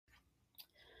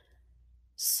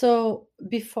So,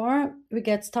 before we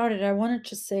get started, I wanted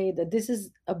to say that this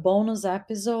is a bonus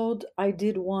episode. I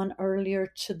did one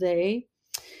earlier today,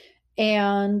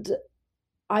 and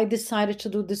I decided to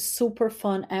do this super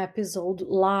fun episode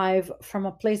live from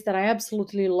a place that I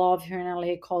absolutely love here in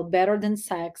LA called Better Than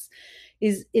Sex.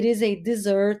 It is a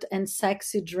dessert and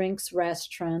sexy drinks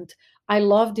restaurant. I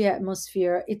love the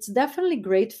atmosphere. It's definitely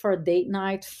great for a date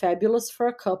night, fabulous for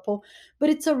a couple, but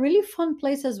it's a really fun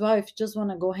place as well if you just want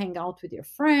to go hang out with your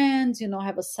friends,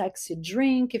 have a sexy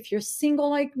drink. If you're single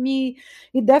like me,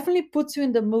 it definitely puts you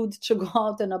in the mood to go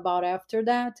out and about after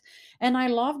that. And I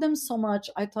love them so much.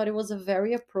 I thought it was a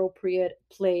very appropriate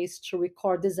place to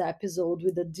record this episode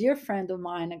with a dear friend of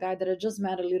mine, a guy that I just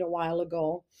met a little while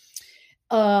ago,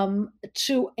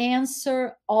 to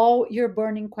answer all your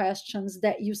burning questions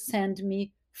that you send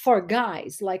me for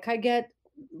guys. Like, I get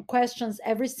questions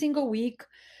every single week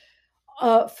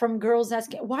from girls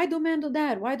asking, why do men do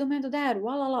that? Why do men do that?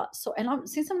 Wa la la. So, and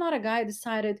since I'm not a guy, I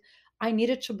decided I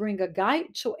needed to bring a guy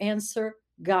to answer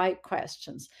guy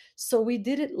questions. So we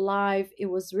did it live. It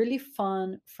was really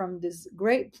fun from this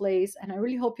great place, and I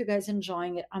really hope you guys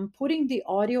enjoying it. I'm putting the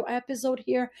audio episode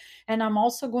here, and I'm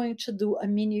also going to do a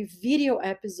mini video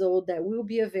episode that will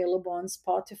be available on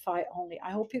Spotify only. I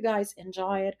hope you guys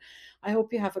enjoy it. I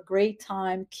hope you have a great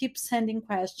time. Keep sending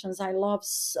questions. I love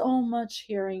so much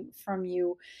hearing from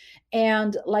you.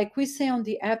 And like we say on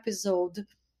the episode,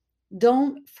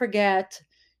 don't forget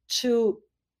to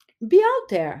be out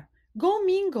there. Go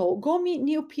mingle, go meet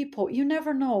new people. You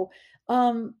never know.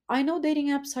 I know dating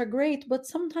apps are great, but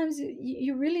sometimes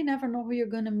you really never know who you're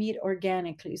going to meet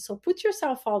organically. So put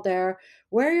yourself out there,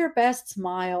 wear your best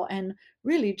smile, and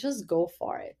really just go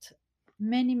for it.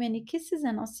 Many, many kisses,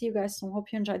 and I'll see you guys soon.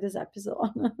 Hope you enjoyed this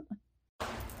episode.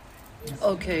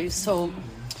 Okay, so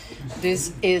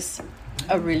this is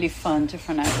a really fun,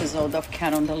 different episode of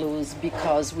Cat on the Loose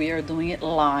because we are doing it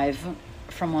live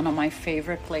from one of my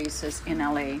favorite places in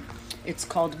LA. It's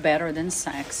called Better Than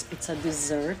Sex. It's a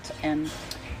dessert and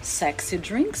sexy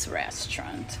drinks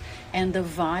restaurant. And the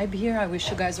vibe here, I wish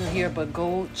you guys were here, but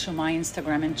go to my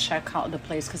Instagram and check out the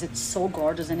place because it's so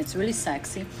gorgeous and it's really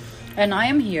sexy. And I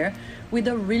am here with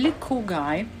a really cool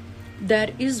guy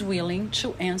that is willing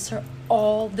to answer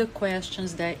all the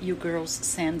questions that you girls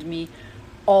send me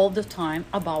all the time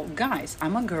about guys.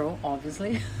 I'm a girl,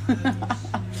 obviously.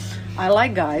 I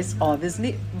like guys,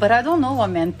 obviously, but I don't know what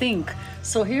men think.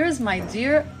 So here's my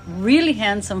dear, really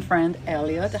handsome friend,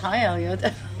 Elliot. Hi, Elliot.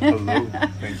 Hello.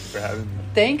 Thanks for having me.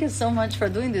 Thank you so much for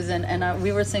doing this. And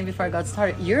we were saying before I got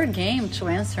started, you're game to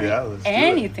answer Let's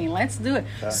anything. Let's do it.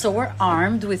 Yeah. So we're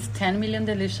armed with 10 million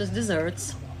delicious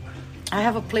desserts. I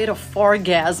have a plate of 4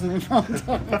 orgasm in front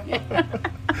of me,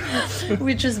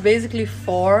 which is basically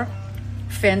 4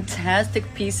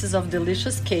 fantastic pieces of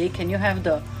delicious cake. And you have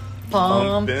the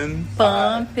pumpkin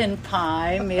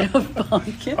pie made of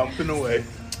pumpkin. Pumping away.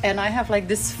 And I have like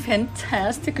this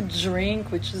fantastic drink,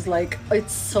 which is like,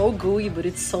 it's so gooey, but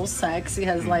it's so sexy. It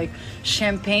has like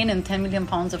champagne and 10 million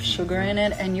pounds of sugar in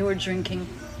it. And you were drinking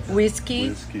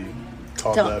whiskey.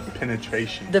 Called the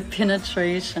penetration. The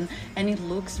penetration. And it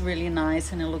looks really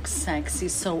nice and it looks sexy.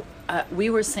 So we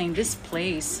were saying this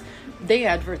place, they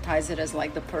advertise it as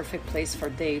like the perfect place for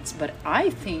dates. But I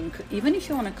think even if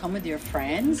you want to come with your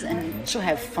friends and to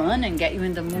have fun and get you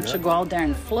in the mood to go out there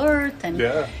and flirt and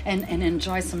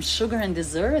enjoy some sugar and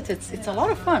dessert, it's a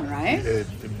lot of fun, right?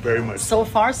 Very much. So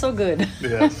far, so good.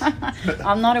 Yes.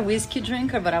 I'm not a whiskey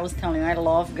drinker, but I was telling you, I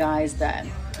love guys that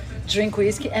drink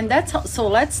whiskey. And that's how, so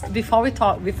let's, before we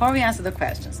answer the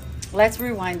questions, let's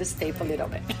rewind this tape a little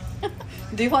bit.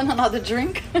 Do you want another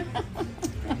drink?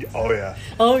 Oh yeah.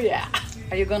 Oh yeah.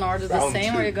 Are you gonna order the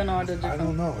same 2. or are you gonna order different? I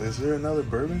don't know. Is there another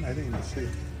bourbon? I didn't even see.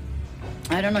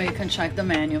 I don't know. You can check the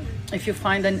menu. If you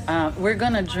find we're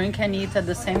gonna drink and eat at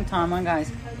the same time, huh,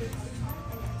 guys.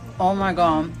 Oh my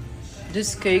god,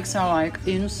 these cakes are like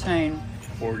insane.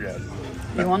 Orgasm.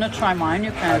 You want to try mine?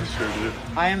 You can. I sure do.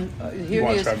 I am. Here You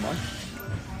want is. to try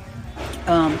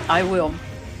mine? I will.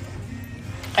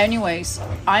 Anyways,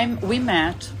 we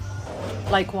met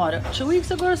like what, 2 weeks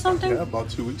ago or something? Yeah, about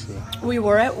 2 weeks ago. We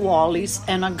were at Wally's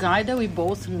and a guy that we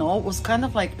both know was kind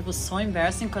of like, it was so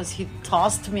embarrassing because he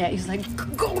tossed me. He's like,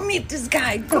 go meet this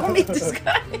guy, go meet this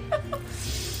guy.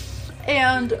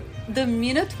 And the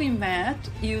minute we met,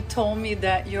 you told me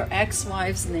that your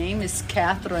ex-wife's name is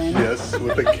Catherine. Yes,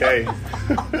 with a K.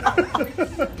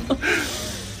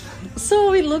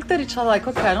 So we looked at each other like,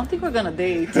 okay, I don't think we're gonna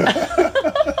date.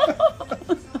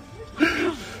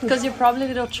 Because you're probably a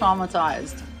little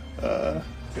traumatized.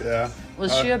 Yeah.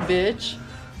 Was she a bitch?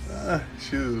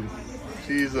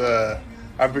 She's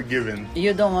I'm forgiven.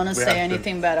 You don't want to We say have to-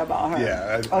 anything bad about her.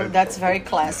 Yeah, That's very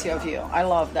classy of you. I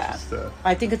love that. the-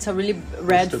 I think it's a really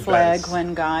red the flag best.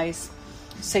 when guys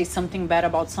say something bad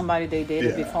about somebody they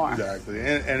dated before. Exactly.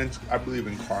 And it's, I believe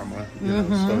in karma. You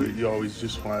know, so you always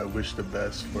just want to wish the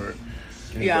best for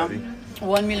Yeah, anybody.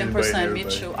 1,000,000%. Me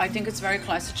Everybody. too. I think it's very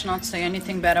classy to not say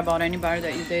anything bad about anybody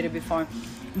that you dated before.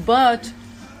 But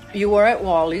you were at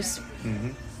Wally's,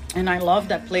 and I love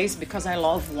that place because I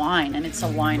love wine, and it's a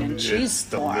wine and cheese It's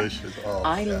store. delicious. Oh,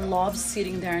 I yeah. love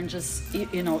sitting there and just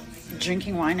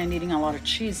drinking wine and eating a lot of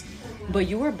cheese. But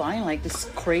you were buying like this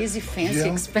crazy, fancy,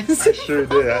 Yeah, expensive. I sure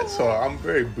did. So I'm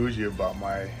very bougie about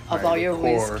my About your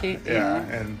liqueur. whiskey, Yeah,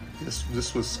 yeah. and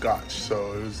this was Scotch, so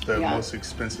it was the Yeah. most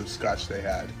expensive Scotch they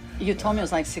had. You told me it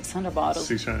was like 600 bottles.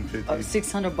 650.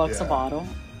 $600 a Yeah. bottle.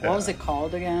 What was Yeah. it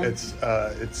called again?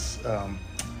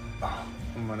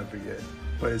 I'm gonna forget,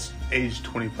 but it's aged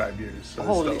 25 years, so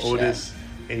Holy it's shit. the oldest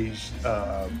aged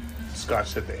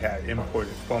Scotch that they had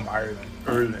imported from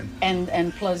Ireland.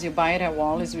 And plus you buy it at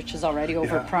Wally's, which is already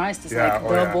overpriced. It's Yeah, like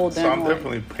oh, yeah. double than So I'm what-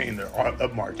 definitely paying the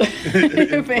upmark. You paid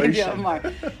the Inflation.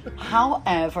 upmark.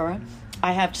 However,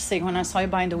 I have to say, when I saw you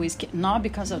buying the whiskey, not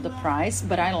because of the price,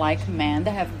 but I like men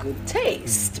that have good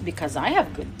taste. Because I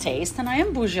have good taste and I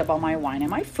am bougie about my wine and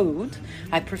my food.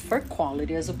 I prefer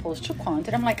quality as opposed to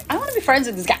quantity. I'm like, I want to be friends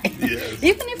with this guy. Yes.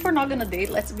 Even if we're not going to date,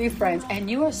 let's be friends. And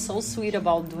you are so sweet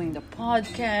about doing the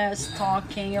podcast,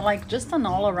 talking. You're like just an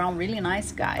all around really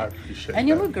nice guy. I appreciate And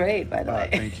you that. look great, by the way.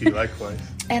 Thank you, likewise.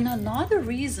 And another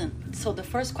reason, so the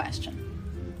first question.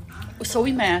 So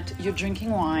we met, you're drinking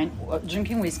wine,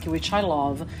 drinking whiskey, which I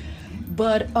love,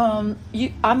 but I'm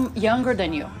younger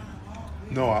than you.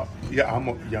 No,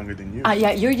 I'm younger than you. Yeah,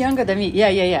 you're younger than me.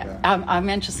 Yeah. I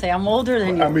meant to say I'm older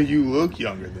than you. I mean, you look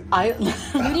younger than me.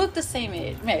 We look the same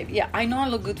age, maybe. Yeah, I know I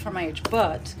look good for my age,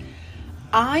 but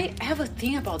I have a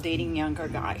thing about dating younger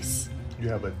guys. You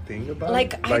have a thing about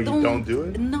Like, it? I don't. you don't do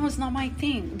it? No, it's not my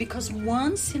thing. Because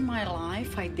once in my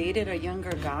life, I dated a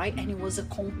younger guy, and it was a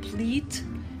complete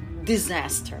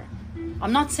disaster.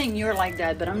 I'm not saying you're like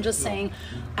that, but I'm just saying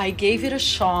I gave it a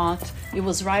shot. It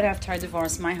was right after I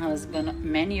divorced my husband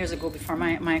many years ago, before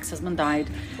my ex-husband died.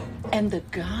 And the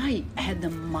guy had the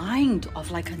mind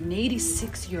of like an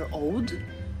 86-year-old,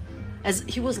 as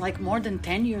he was like more than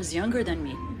 10 years younger than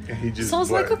me. And he just So I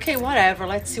was like, okay, whatever.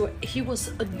 Let's see. He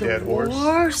was the Dead horse.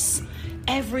 worst.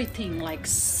 Everything, like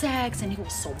sex, and he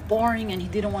was so boring, and he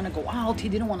didn't want to go out. He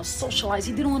didn't want to socialize.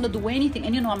 He didn't want to do anything.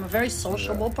 And I'm a very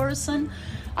sociable person.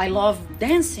 I love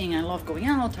dancing. I love going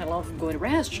out. I love going to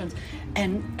restaurants.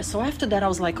 And so after that, I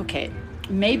was like, okay,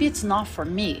 maybe it's not for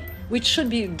me. Which should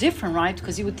be different, right?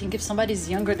 Because you would think if somebody's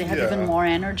younger, they have Yeah. even more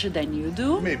energy than you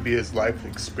do. Maybe his life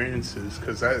experiences,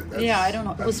 because Yeah, I don't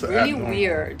know. It was that's really abnormal.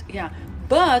 weird. Yeah.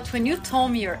 But when you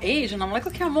told me your age, and I'm like,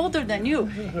 okay, I'm older than you.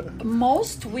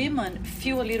 Most women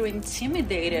feel a little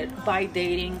intimidated by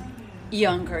dating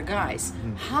younger guys.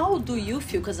 How do you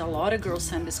feel? Because a lot of girls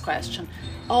send this question.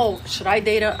 Oh, should I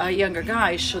date a younger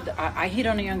guy? Should I hit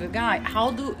on a younger guy?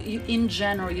 How do you, in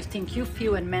general, you think you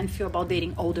feel and men feel about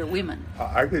dating older women?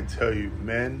 I could tell you,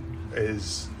 men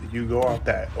is, you go off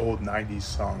that old 90s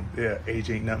song, yeah, age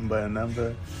ain't nothing but a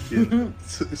number.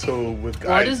 So with guys,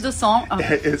 What is the song?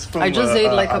 It's from I just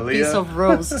ate like a Aaliyah. piece of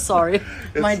rose. Sorry.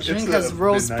 My It's drink a has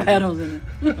rose midnight- petals in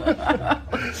it.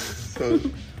 So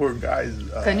for guys,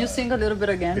 Can you sing a little bit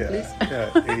again, yeah, please?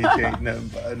 yeah, age ain't nothing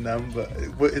but a number.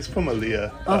 Well, it's from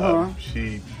Aaliyah. Uh-huh.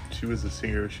 She was a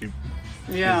singer. She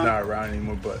Yeah. is not around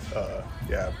anymore, but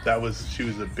yeah, she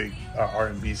was a big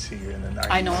R&B singer in the 90s.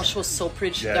 I know, she was so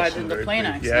pretty. She Yeah, died she in was the very plane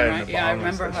pretty. accident, Yeah, in right? the Yeah, I Bahamas,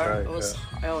 remember that's her. right, It was,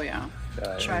 oh yeah,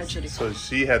 Yeah, tragedy. So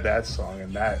she had that song,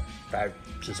 and that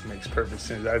just makes perfect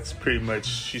sense. That's pretty much,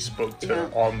 she spoke to Yeah.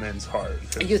 all men's heart.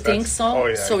 'Cause You think that's- so? Oh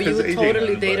yeah. So you 'cause would age ain't totally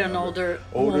nothing but date a an number.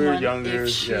 older woman younger. if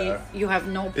she, Yeah. you have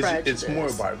no prejudice. It's more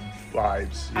about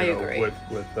vibes. I You know, agree.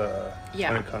 With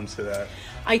Yeah. when it comes to that.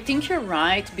 I think you're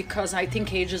right, because I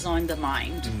think age is on the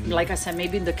mind. Like I said,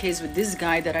 maybe in the case with this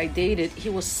guy that I dated,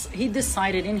 he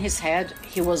decided in his head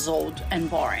he was old and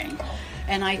boring.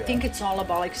 And I think it's all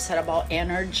about, like you said, about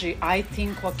energy. I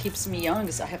think what keeps me young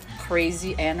is I have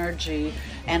crazy energy,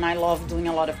 and I love doing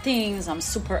a lot of things. I'm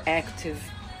super active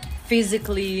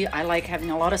physically. I like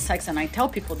having a lot of sex, and I tell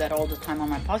people that all the time on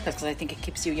my podcast because I think it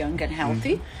keeps you young and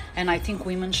healthy. And I think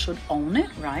women should own it,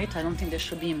 right? I don't think they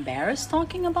should be embarrassed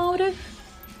talking about it,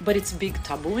 but it's big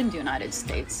taboo in the United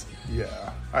States. Yeah,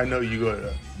 I know you go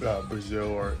to Brazil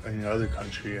or any other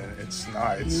country, and it's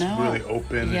not. It's No. really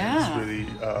open. Yeah. And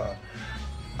it's really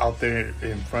out there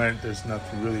in front, there's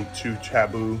nothing really too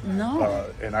taboo. No.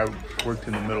 And I worked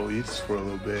in the Middle East for a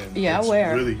little bit. And Yeah, it's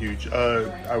where? really huge.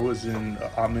 I was in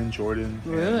Jordan.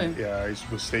 Really? And, yeah, I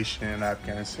was stationed in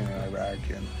Afghanistan and Iraq.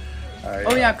 And I,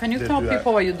 Oh yeah, can you did tell do that.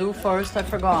 people what you do first? I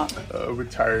forgot.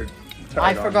 Retired I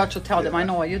Army. forgot to tell them. Yeah. I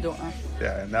know what you do.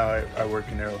 Yeah, and now I work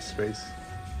in aerospace.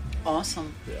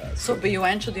 Awesome. Yeah. So, but you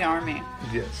went to the army.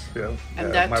 Yes, yeah. And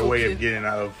Yeah, that my took way you- of getting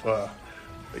out of,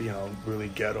 really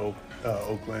ghetto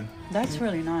Oakland. That's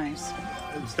really nice.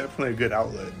 It was definitely a good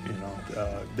outlet,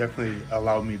 definitely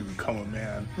allowed me to become a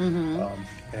man.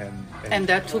 And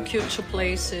that took you to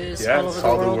places yeah, all over the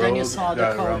saw world, and you world, saw the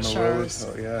yeah, around the world. cultures.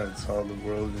 So, yeah, saw the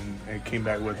world and came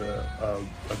back with a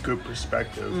good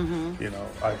perspective.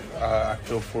 I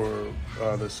feel for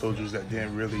the soldiers that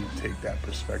didn't really take that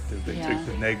perspective. They Yeah. took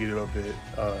the negative of it,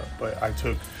 but I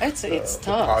took It's the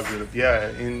tough. positive. Yeah,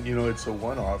 and it's a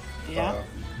one-off. Yeah.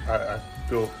 I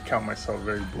count myself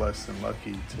very blessed and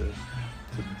lucky to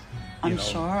I'm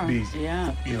sure. Be,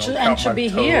 Yeah. count And to my be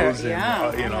here. toes and,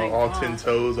 Yeah. Oh my all God. 10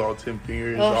 toes, all 10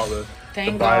 fingers, Oh, all the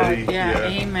thank body. God. Yeah.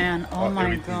 Amen. Oh my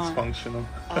everything's God. functional.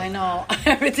 I know.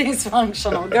 Everything's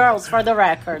functional. Girls, for the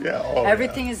record. Yeah, oh,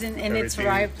 Everything yeah. is in its Everything,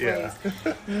 right yeah.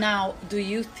 place. Now, do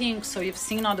you think, so you've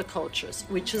seen other cultures,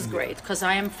 which is great, because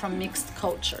I am from mixed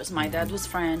cultures. My dad was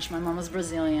French, my mom was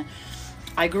Brazilian.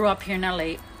 I grew up here in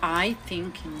LA. I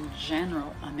think in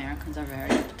general, Americans are very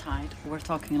uptight. We're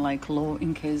talking like low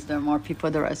in case there are more people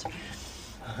at the restaurant.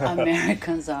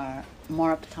 Americans are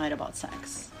more uptight about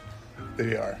sex.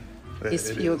 They are.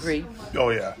 It You is. agree? Oh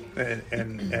yeah,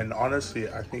 and honestly,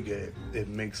 I think it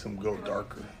makes them go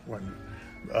darker when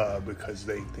because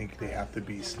they think they have to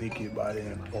be sneaky about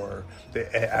it, or they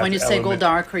add When you say go element-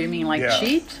 darker, you mean like Yeah.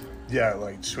 cheat? Yeah,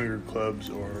 like swinger clubs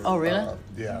or. Oh, really?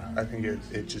 Yeah, I think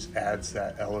it just adds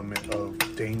that element of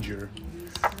danger.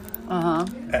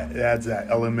 It adds that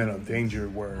element of danger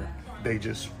where they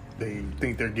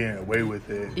think they're getting away with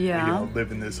it. Yeah.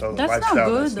 Living this other That's not lifestyle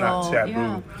good, that's not though.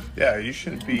 taboo. Yeah, you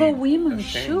shouldn't be. But women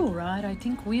ashamed. too, right? I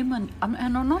think women,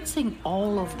 and I'm not saying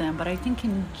all of them, but I think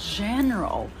in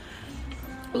general,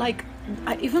 like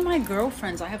even my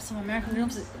girlfriends, I have some American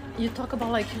girlfriends, you talk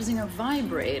about like using a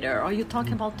vibrator, or you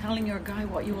talking about telling your guy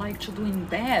what you like to do in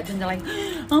bed, and they're like,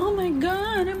 oh my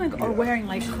God, or wearing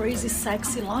like crazy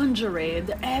sexy lingerie.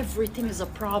 Everything is a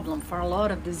problem for a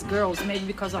lot of these girls, maybe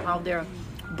because of how they're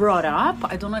brought up.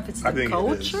 I don't know if it's I the think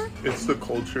culture. it is. It's the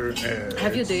culture. And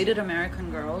Have you it's- dated American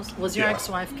girls? Was your Yeah.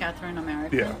 ex-wife Catherine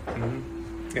American? Yeah.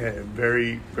 And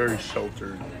very, very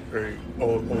sheltered, very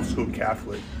old school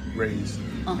Catholic raised,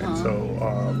 Uh-huh. and so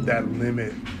that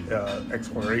limit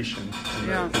exploration,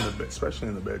 Yeah. especially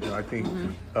in the bedroom. I think,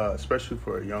 especially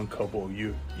for a young couple,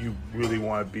 you really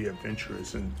want to be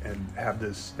adventurous and have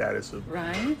this status of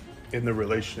Right? in the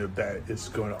relationship that it's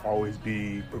going to always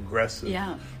be progressive.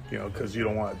 Yeah. Because you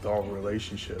don't want a dull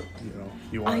relationship.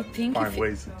 You I want to think find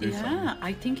ways to do something. yeah,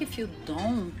 I think if you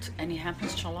don't, and it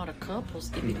happens to a lot of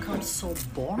couples, it becomes so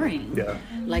boring. Yeah.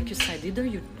 Like you said, either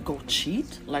you go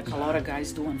cheat, like a lot of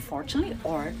guys do, unfortunately,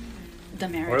 or the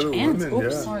marriage the ends. women,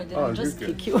 Oops, yeah. sorry, did Oh, I just you're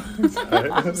kick good. you?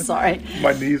 I'm sorry.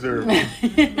 My knees are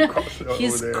across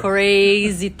He's over there.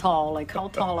 crazy tall. Like, how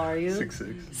tall are you?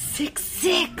 6'6".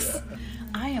 6'6".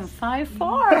 I am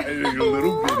 5'4". You're a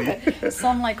little bitty. So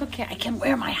I'm like, okay, I can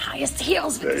wear my highest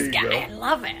heels with There this you guy. go. I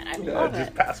love it. I love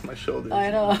Just it. past my shoulders.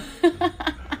 I know.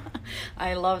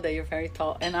 I love that you're very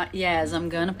tall. And yes, I'm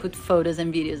gonna put photos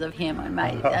and videos of him on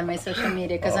my social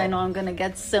media, because I know I'm gonna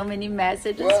get so many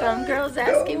messages from girls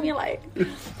asking me like,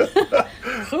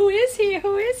 who is he?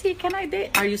 Who is he? Can I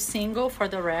date? Are you single, for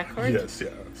the record? Yes, yeah.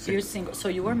 You're single. So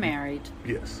you were married.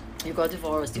 Yes. You got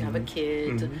divorced. You have a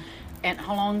kid. And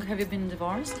how long have you been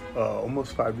divorced?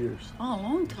 Almost 5 years. Oh, a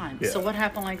long time. Yeah. So what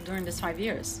happened like during this 5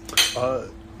 years?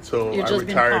 So You've I just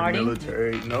been retired partying?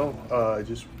 military. No, I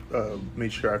just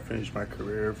made sure I finished my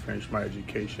career, finished my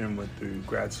education, went through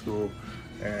grad school,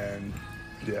 and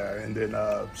then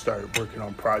started working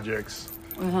on projects.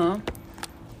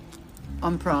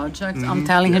 On projects? I'm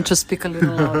telling him to speak a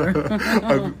little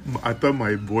louder. I thought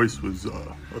my voice was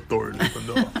authoritative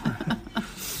enough.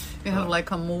 You have like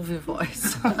a movie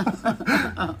voice.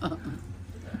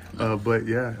 But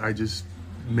yeah, I just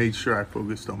made sure I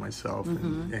focused on myself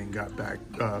and got back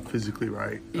physically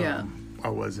right. Yeah. I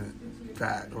wasn't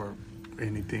fat or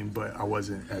anything, but I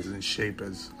wasn't as in shape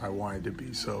as I wanted to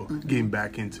be. So getting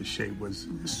back into shape was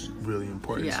really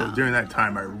important. So Yeah. during that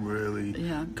time, I really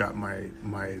Yeah. got my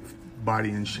body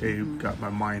in shape, got my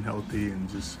mind healthy, and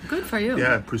just Good for you.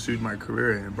 pursued my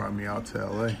career, and it brought me out to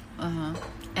LA.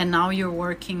 And now you're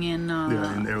working in In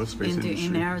the aerospace in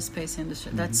industry. aerospace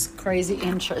industry. That's crazy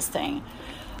interesting.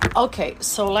 Okay,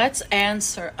 so let's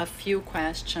answer a few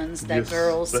questions that Yes,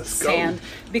 girls let's go. send,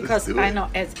 because Let's do I it. know,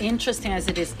 as interesting as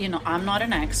it is, I'm not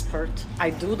an expert.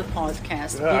 I do the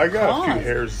podcast Yeah, I got a few because,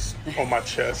 hairs on my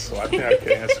chest, so I think I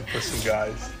can answer for some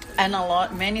guys. and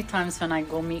many times when I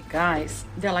go meet guys,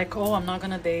 they're like, "Oh, I'm not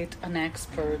gonna date an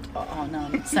expert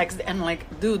on sex," and I'm like,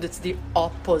 dude, it's the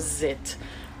opposite.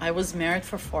 I was married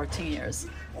for 14 years.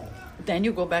 Then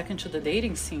you go back into the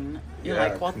dating scene. You're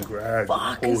like, what congrats. the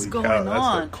fuck Holy is going cow, on?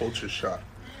 That's a culture shock.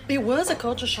 It was a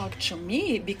culture shock to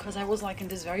me because I was like in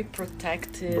this very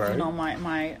protective, Right.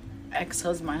 my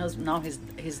ex-husband, my husband, now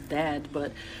he's dead,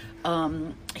 but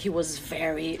he was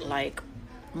very like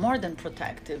more than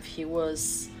protective. He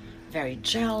was very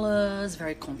jealous,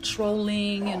 very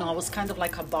controlling, I was kind of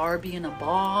like a Barbie in a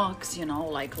box,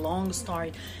 like long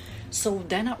story. So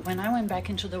then when I went back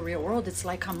into the real world, it's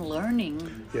like I'm learning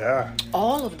Yeah.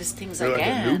 all of these things You're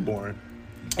again. like a newborn.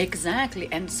 Exactly.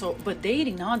 And so, but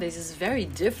dating nowadays is very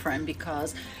different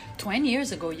because 20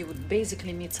 years ago, you would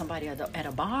basically meet somebody at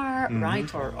a bar,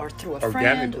 right? Or through a friend.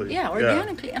 Organically. Yeah,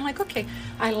 organically. And like, okay,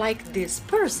 I like this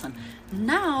person.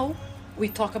 Now, we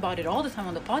talk about it all the time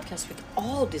on the podcast with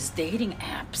all these dating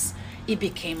apps. It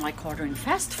became like ordering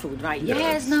fast food, right?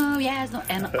 Yes, no.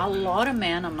 And a lot of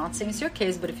men, I'm not saying it's your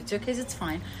case, but if it's your case, it's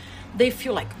fine. They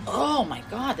feel like, oh my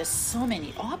God, there's so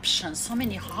many options, so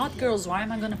many hot girls. Why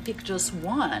am I going to pick just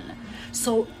one?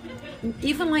 So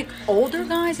even like older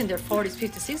guys in their 40s,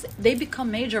 50s, 60s, they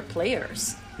become major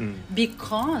players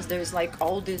because there's like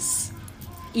all this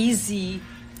easy,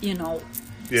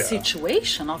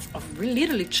 situation of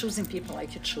literally choosing people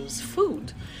like you choose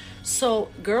food. So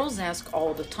girls ask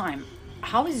all the time,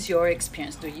 how is your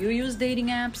experience? Do you use dating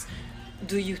apps?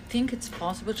 Do you think it's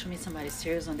possible to meet somebody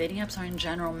serious on dating apps, or in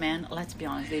general, men, let's be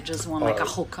honest, they just want like a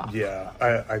hookup? Yeah,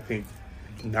 I think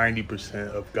 90%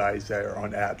 of guys that are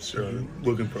on apps are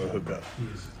looking for a hookup.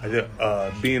 I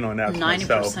think, being on apps 90%.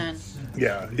 myself,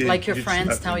 yeah. Like your it's friends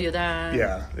nothing. tell you that?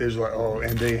 Yeah, it's like,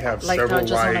 and they have Like several I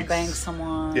just want to likes. bang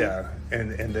someone. Yeah,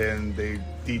 and then they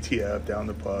DTF down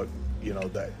the puck.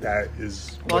 That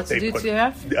is what What's they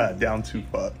DTF? put down to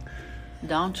fuck.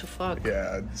 Down to fuck.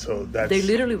 Yeah, so that's They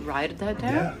literally write that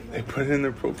down? yeah, they put it in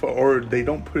their profile, or they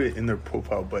don't put it in their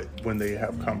profile, but when they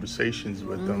have conversations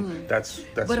with them, that's.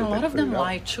 But what a they lot of put it them out.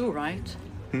 lie too, right?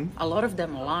 A lot of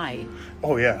them lie.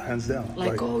 Oh yeah, hands down.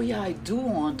 Like, oh yeah, I do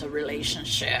want a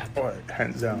relationship. oh,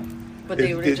 hands down. But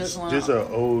they really just want. There's an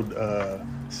old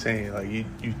saying like you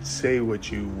say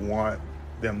what you want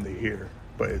them to hear,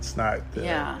 but it's not.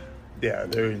 Yeah,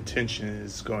 their intention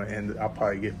is going, and I'll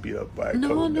probably get beat up by a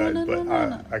couple guys,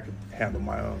 but I could handle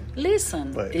my own.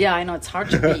 Listen, But- yeah, I know it's hard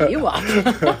to beat you up.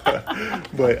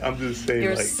 But I'm just saying,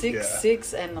 You're like,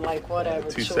 6'6" and like whatever,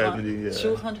 270, yeah.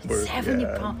 270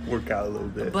 pounds. Work out a little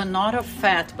bit. But not of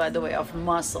fat, by the way, of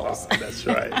muscles. That's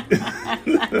right.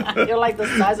 You're like the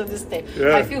size of this tape.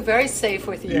 Yeah. I feel very safe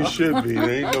with you. You should be. There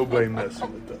ain't nobody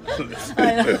messing with us.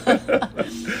 I know.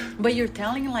 But you're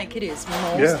telling it like it is.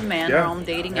 Most men are on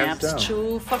dating Hands apps down.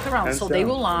 to fuck around. Hands so they down.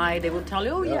 will lie. They will tell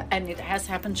you, oh yeah. Yeah. And it has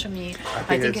happened to me. I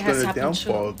think it it's has been a happened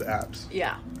downfall to. of the apps.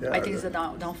 Yeah, Yeah, I think it's a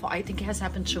downfall. I think it has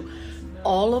happened to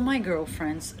all of my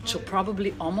girlfriends, to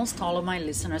probably almost all of my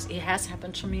listeners. It has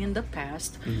happened to me in the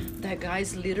past. That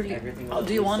guys literally,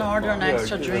 do you want to order an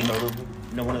extra drink?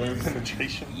 No, one of those.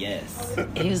 Penetration. Yes.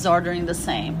 He's ordering the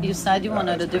same. You said you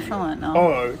wanted a different one, no?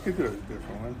 Oh, we could do a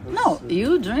different one. No,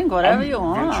 you drink whatever I'm you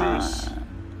want. adventurous.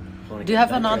 Do you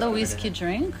have another whiskey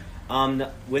drink?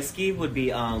 Whiskey would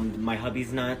be my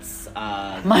hubby's nuts,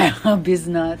 My hubby's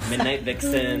nuts. Midnight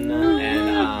Vixen,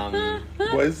 and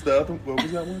What is the other? What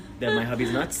was that one? my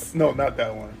hubby's nuts. No, not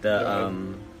that one. The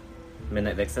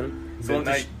Midnight Vixen. So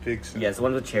Midnight Vixen. Yeah, it's the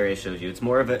one with cherry I showed you. It's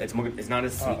more of a. It's not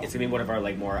as sweet. It's gonna be one of our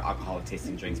like more alcoholic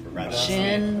tasting drinks, but rather.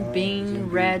 Gin, bean,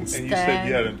 red And you said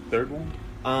you had stag. a third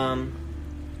one?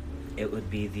 It would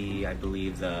be I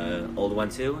believe the old one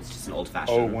too. It's just an old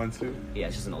fashioned. Oh, 1, 2. Yeah,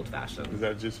 it's just an old fashioned. Is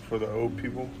that just for the old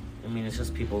people? I mean, it's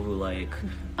just people who like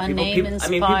A people- name people- I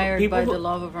mean, inspired people by who- the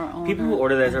love of our own. People who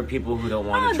order this are people who don't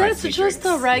want to try That's sweet just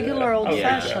drinks. a regular old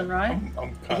Yeah. fashioned, Yeah. right?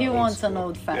 I'm kinda He old wants an school.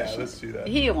 old Yeah, fashioned. let's do that.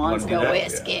 He wants wanna the do that?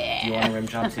 whiskey. Do you want a rim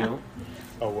job too?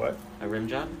 Oh, what? A rim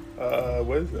job?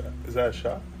 What is that? Is that a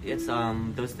shot? It's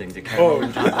those things. A caramel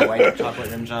rim job, a white chocolate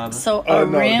rim job. So Oh, a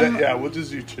no. rim, Yeah, we'll just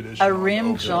do traditional. a rim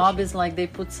old job fashioned. is like they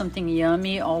put something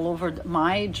yummy all over.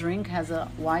 My drink has a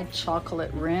white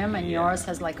chocolate rim, and Yeah. yours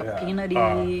has like a Yeah.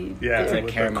 peanutty. Yeah, It's like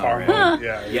with caramel the rim. caramel.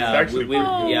 Yeah, it's Yeah, actually we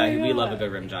Oh yeah my we love a God.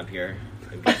 good rim job here.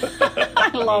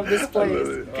 I love this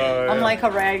place. I'm like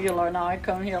a regular now. I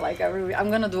come here like every week. I'm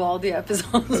gonna do all the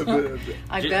episodes.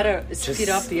 I better speed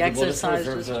up the exercise.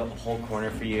 We'll just reserve a whole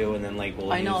corner for you, and then like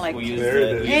we'll use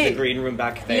the green room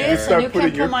back there. Listen, you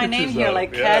can put my name here,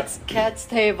 like Cat's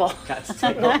Table. Cat's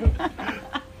Table.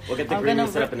 We'll get the green room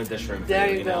set up in the dish room. There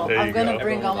you go. I'm gonna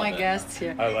bring all my guests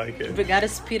here. I like it. We gotta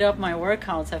speed up my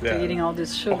workouts after eating all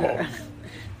this sugar.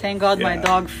 Thank God my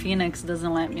dog Phoenix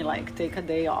doesn't let me like take a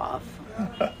day off.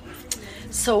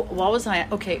 So what was I?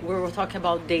 Okay, we were talking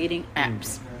about dating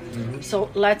apps. Mm-hmm. So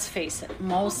let's face it,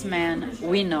 most men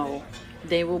we know,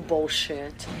 they will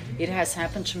bullshit. It has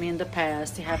happened to me in the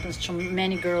past. It happens to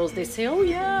many girls. They say, oh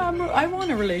yeah, I want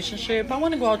a relationship. I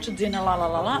want to go out to dinner, la la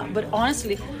la la. But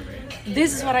honestly,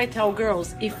 this is what I tell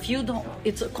girls. If you don't,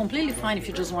 it's completely fine if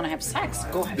you just want to have sex,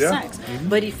 go have sex. Mm-hmm.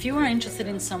 But if you are interested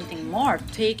in something more,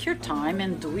 take your time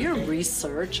and do your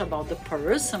research about the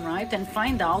person, right? And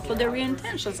find out what their real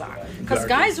intentions are. Because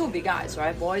guys will be guys,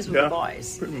 right? Boys will be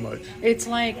boys. Pretty much. It's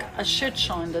like a shit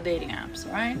show in the dating apps,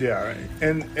 right? Yeah, right.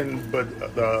 But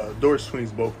the door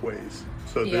swings both ways.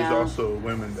 So there's also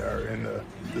women that are in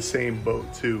the same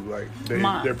boat too. Like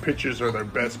their pictures are their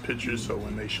best pictures, so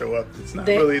when they show up, it's not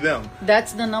really them.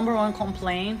 That's the number one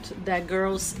complaint that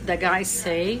guys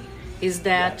say, is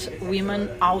that women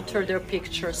alter their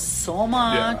pictures so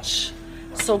much. Yeah.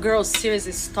 So girls,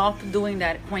 seriously, stop doing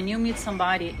that. When you meet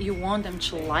somebody, you want them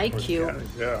to like you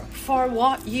for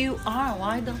what you are.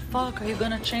 Why the fuck are you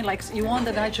gonna change? Like, you want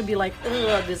the guy to be like,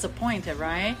 ugh, disappointed,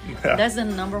 right? Yeah. That's the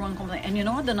number one complaint. And you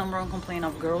know what the number one complaint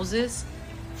of girls is?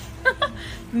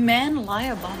 Men lie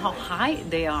about how high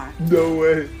they are. No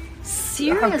way.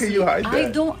 Seriously, how can you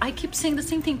hide that? I keep saying the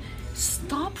same thing.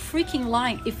 Stop freaking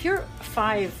lying. If you're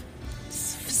 5'6",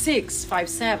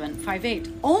 5'7",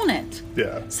 5'8", own it.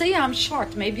 Yeah. Say, I'm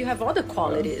short. Maybe you have other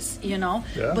qualities, you know.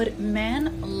 Yeah. But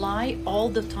men lie all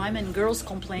the time, and girls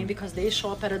complain because they show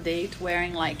up at a date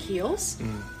wearing like heels.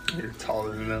 You're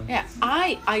taller than them. Yeah.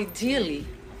 I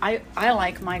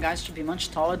like my guys to be much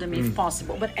taller than me if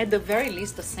possible, but at the very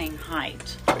least the same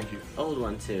height. Thank you. Old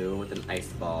one too, with an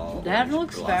ice ball. That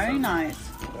looks very nice.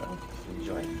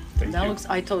 Enjoy. That looks.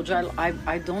 I told you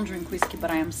I don't drink whiskey,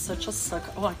 but I am such a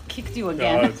sucker. Oh, I kicked you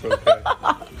again. No, it's okay.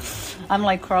 I'm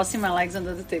like crossing my legs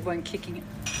under the table and kicking.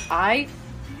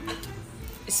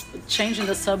 Changing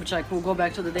the subject. We'll go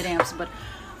back to the dating apps, but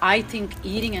I think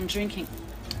eating and drinking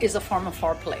is a form of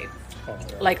foreplay. Oh,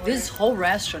 yeah. Like this whole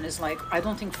restaurant is like, I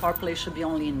don't think foreplay should be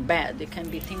only in bed. It can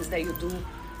be things that you do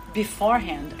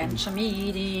beforehand, and to me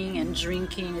eating and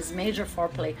drinking is major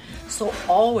foreplay. So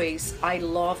always I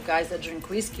love guys that drink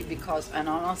whiskey, because, and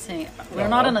I'm not saying we're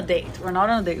not on a date,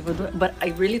 but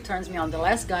it really turns me on. The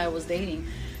last guy I was dating,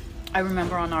 I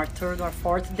remember on our third or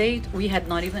fourth date, we had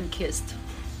not even kissed.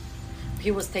 He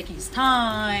was taking his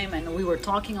time and we were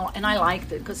talking, and I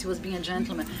liked it because he was being a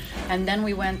gentleman. And then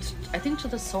we went, I think, to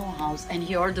the Soul House, and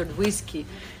he ordered whiskey,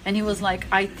 and he was like,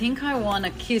 I think I want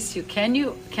to kiss you. Can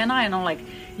I? And I'm like,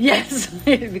 yes,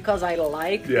 because I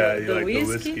like the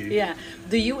whiskey. Yeah.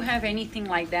 Do you have anything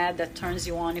like that turns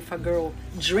you on if a girl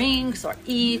drinks or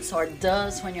eats or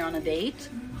does when you're on a date?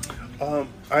 I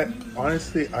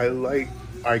like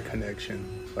eye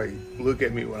connection. Like, look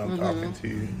at me when I'm talking to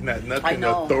you. Nothing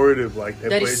authoritative like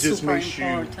that, but it just makes you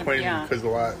acquainted, because a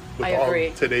lot with all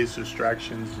today's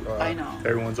distractions,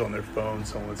 everyone's on their phone,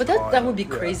 someone's calling. That would be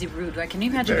crazy rude, right? Can you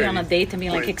imagine being on a date and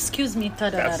being like, excuse me,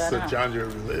 That's the genre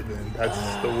we live in. That's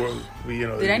the world.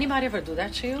 Did anybody ever do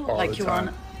that to you? All like the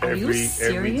time. Are you serious?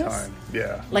 Every time,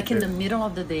 yeah. Like in the middle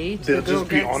of the date, they'll just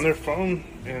be on their phone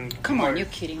and come on, you're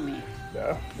kidding me.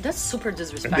 Yeah. That's super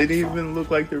disrespectful. And they didn't even look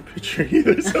like their picture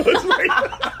either, so it's like,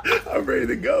 I'm ready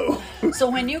to go. So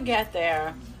when you get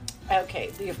there, okay,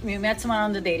 you met someone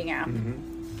on the dating app. Mm-hmm.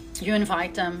 You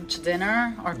invite them to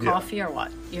dinner or coffee or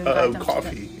what? You invite them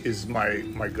coffee is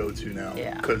my go-to now.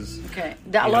 Yeah. Because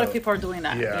a lot of people are doing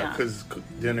that. Yeah, because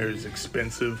dinner is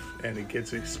expensive, and it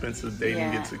gets expensive.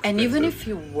 Dating gets expensive. And even if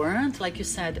you weren't, like you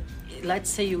said, let's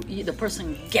say the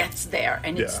person gets there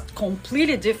and it's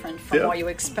completely different from what you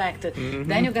expected. Mm-hmm.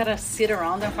 Then you gotta sit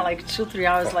around there for like 2-3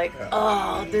 hours,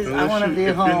 I want to be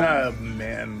home. If you're not a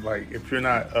man, like if you're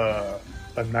not a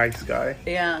nice guy,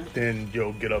 then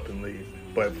you'll get up and leave.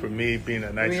 But for me, being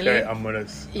a nice guy, I'm gonna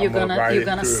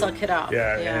suck it up.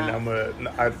 Yeah,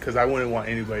 and because I wouldn't want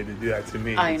anybody to do that to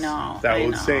me. I know. That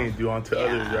old saying, do unto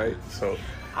others, right? So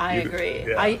I agree.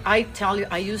 Yeah. I tell you,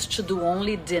 I used to do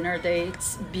only dinner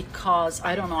dates because,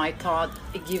 I don't know, I thought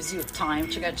it gives you time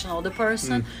to get to know the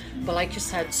person. But like you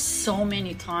said, so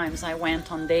many times I went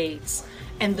on dates,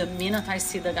 and the minute I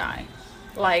see the guy,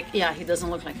 like, yeah, he doesn't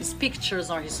look like his pictures,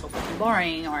 or he's so fucking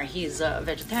boring, or he's a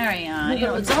vegetarian. You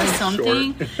know, it's always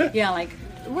something. Yeah, like,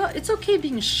 well, it's okay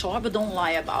being short, but don't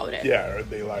lie about it. Yeah, or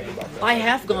they lie about that. I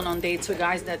have gone on dates with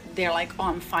guys that they're like, oh,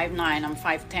 I'm 5'9", I'm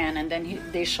 5'10", and then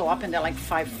they show up and they're like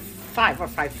 5'5" or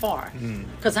 5'4".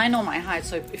 Because I know my height,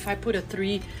 so if I put a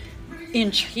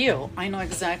 3-inch heel, I know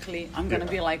exactly I'm gonna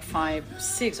be like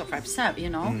 5'6" or 5'7", you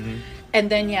know. And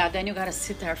then then you gotta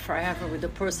sit there forever with the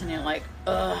person. And you're like,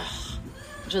 ugh,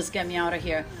 just get me out of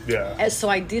here. Yeah. And so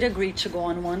I did agree to go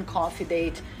on one coffee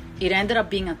date. It ended up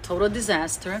being a total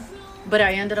disaster, but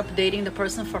I ended up dating the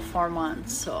person for 4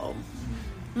 months. So,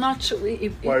 not sure.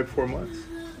 Why 4 months?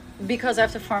 Because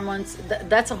after 4 months,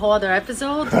 that's a whole other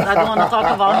episode. I don't want to talk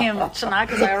about him tonight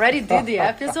because I already did the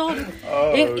episode.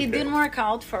 It didn't work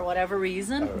out for whatever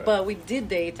reason, but we did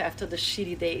date after the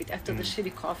shitty date, after the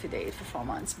shitty coffee date for 4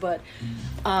 months. But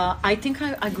I think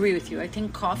I agree with you. I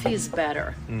think coffee is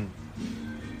better.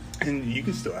 And you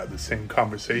can still have the same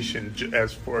conversation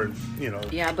as for, you know,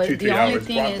 but 2-3 the only hours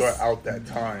thing out that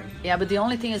time. Yeah, but the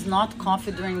only thing is not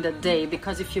coffee during the day,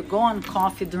 because if you go on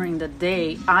coffee during the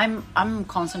day, I'm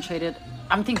concentrated.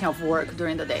 I'm thinking of work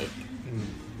during the day.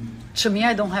 To me,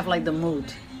 I don't have like the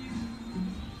mood.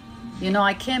 You know,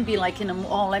 I can't be like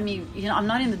I'm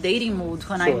not in the dating mood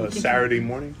when I'm thinking. Saturday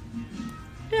morning?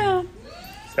 Yeah.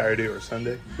 Saturday or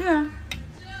Sunday? Yeah.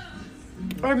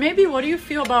 Or maybe, what do you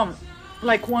feel about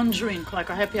like one drink,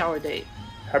 like a happy hour date?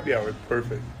 Happy hour is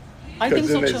perfect. I think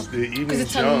so too. Because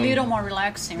it's a little more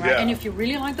relaxing, right? Yeah. And if you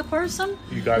really like the person,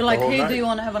 you're like, hey, night. Do you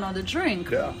want to have another drink?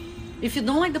 Yeah. If you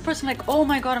don't like the person, like, oh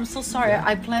my God, I'm so sorry.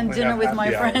 I planned dinner with my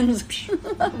friends.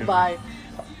 Bye.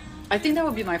 I think that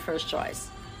would be my first choice.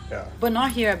 Yeah. But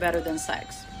not here better than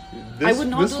sex. I would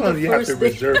not this do one the you first have to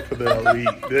reserve for the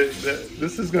elite.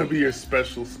 This is going to be your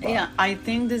special spot. Yeah, I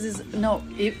think this is no.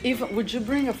 If would you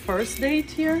bring a first date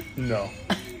here? No.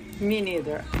 Me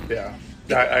neither. Yeah,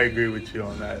 I agree with you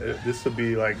on that. This would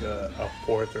be like a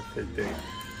fourth or fifth date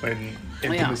when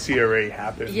intimacy already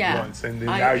happened once, and then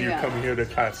now you're coming here to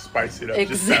kind of spice it up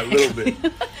just that little bit.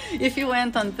 If you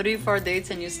went on 3-4 dates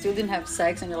and you still didn't have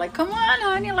sex, and you're like, come on,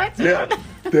 honey, let's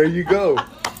there you go.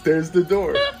 There's the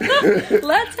door.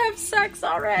 Let's have sex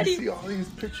already. You see all these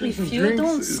pictures and if you drinks.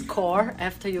 Don't score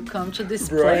after you come to this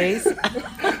place,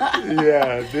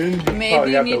 then you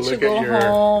maybe you need to go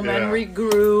home and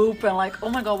regroup regroup and like, oh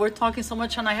my God, we're talking so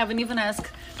much and I haven't even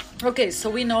asked. Okay, so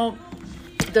we know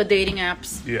the dating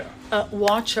apps. Yeah.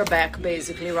 Watch your back,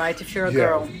 basically, right? If you're a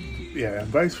girl. Yeah, and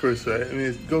vice versa. I mean,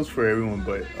 it goes for everyone,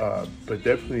 but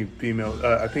definitely female.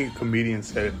 I think a comedian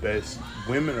said it best.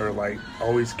 Women are like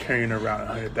always carrying around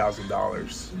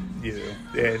 $100,000, you know,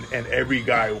 and every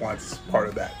guy wants part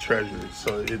of that treasure.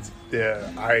 So it's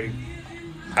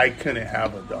I couldn't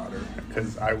have a daughter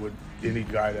because any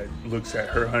guy that looks at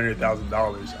her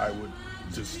 $100,000, I would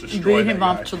just destroy him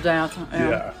up to that.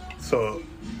 Yeah. So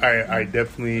I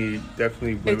definitely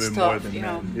women more than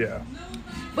men. Yeah.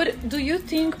 But do you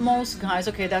think most guys,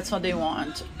 okay, that's what they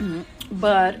want,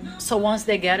 but so once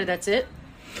they get it, that's it?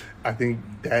 I think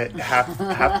that half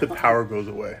the power goes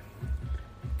away.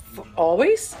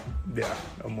 Always? Yeah,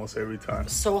 almost every time.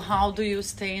 So how do you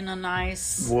stay in a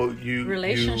nice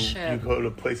relationship? You go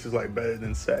to places like Better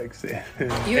Than Sex,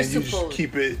 and you just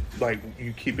keep it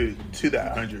to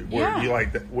that 100 where you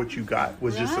like that what you got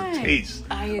was just a taste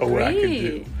of what I can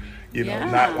do. You know,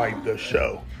 not like the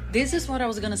show. This is what I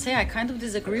was going to say. I kind of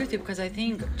disagree with you because I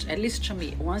think, at least to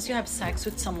me, once you have sex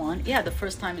with someone, the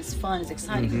first time is fun, it's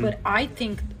exciting. But I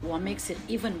think what makes it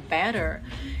even better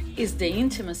is the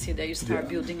intimacy that you start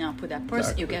building up with that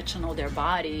person. Exactly. You get to know their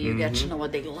body, you get to know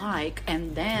what they like,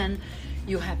 and then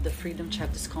you have the freedom to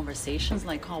have these conversations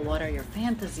like, oh, what are your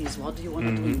fantasies? What do you want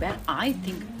to do in bed? I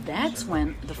think that's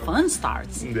when the fun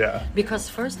starts. Yeah. Because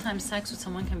first time sex with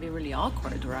someone can be really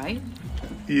awkward, right?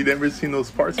 You never seen those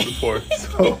parts before,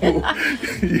 so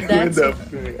you end up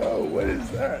thinking, oh, what is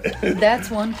that?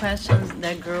 That's one question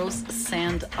that girls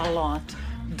send a lot.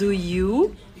 Do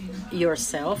you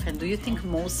yourself, and do you think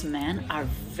most men are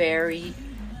very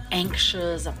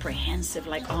anxious, apprehensive,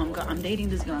 like, oh, I'm dating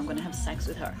this girl, I'm going to have sex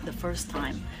with her the first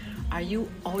time?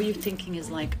 All you're thinking is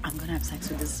like, I'm going to have sex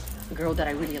with this girl that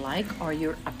I really like, or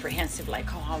you're apprehensive,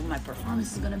 like, oh, how my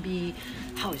performance is going to be,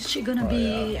 how is she going to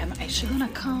be, is she going to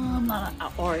come,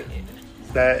 or...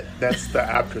 That's the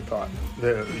afterthought.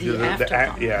 The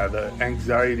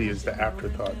anxiety is the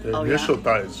afterthought. The initial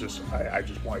thought is just, I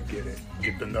just want to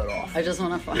get the nut off. I just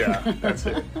want to fuck. Yeah, that's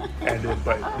it.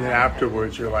 But then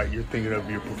afterwards, you're thinking of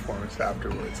your performance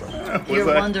afterwards. Like,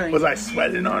 wondering. Was I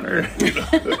sweating on her?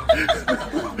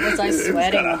 Was I sweating? It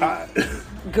was kind of hot.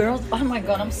 Girls, oh my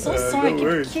God, I'm so sorry.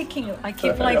 I keep kicking you. I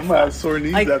keep like... I'm gonna have sore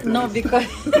knees after no, this.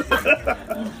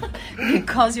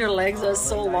 because your legs are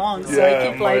so long. So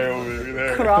I keep like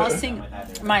crossing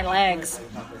my legs.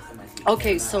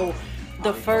 Okay, so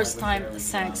the first time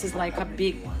sex is like a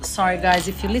big... Sorry guys,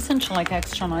 if you listen to like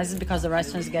extra noises because the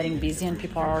restaurant is getting busy and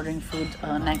people are ordering food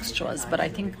next to us, but I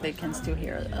think they can still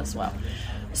hear it as well.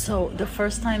 So the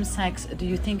first time sex, do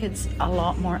you think it's a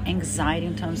lot more anxiety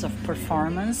in terms of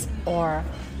performance, or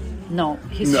no?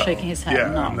 He's shaking his head.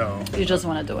 Yeah, no. You just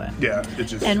want to do it. Yeah, it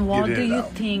just. And what do you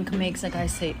think makes a guy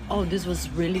say, "Oh, this was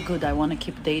really good. I want to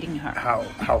keep dating her"? How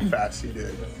fast he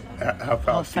did. How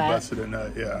fast he busted a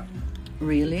nut. Yeah.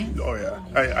 Really? Oh yeah,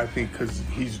 I think because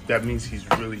that means he's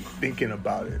really thinking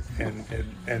about it, and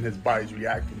his body's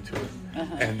reacting to it,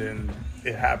 and then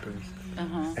it happens.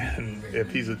 And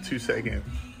if he's a 2-second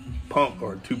pump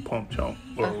or 2-pump chump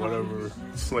or whatever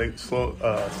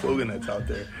slogan that's out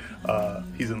there,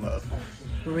 he's in love.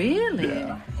 Really?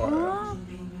 Yeah.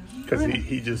 Because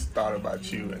he just thought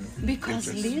about you.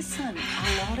 Because listen,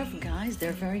 a lot of guys,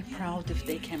 they're very proud if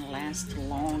they can last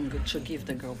long to give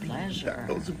the girl pleasure.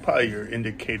 Those are probably your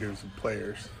indicators of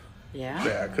players. Yeah?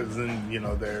 Yeah, because then,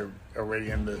 they're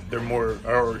already they're more,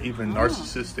 or even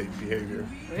narcissistic behavior.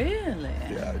 Really?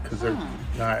 Yeah, because they're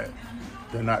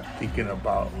not thinking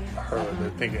about her.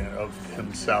 They're thinking of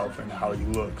himself and how he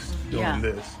looks doing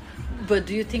this. But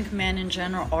do you think men in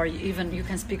general, or even you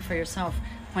can speak for yourself,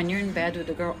 when you're in bed with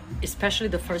a girl, especially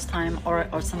the first time, or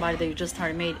somebody that you just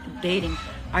started dating,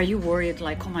 are you worried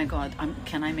like, oh my God,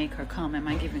 can I make her come? Am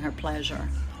I giving her pleasure?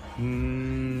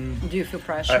 Do you feel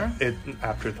pressure?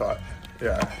 Afterthought.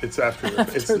 Yeah, it's after.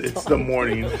 It's the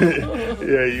morning. Yeah,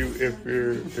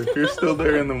 if you're still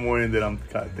there in the morning, then I'm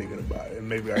kind of thinking about it.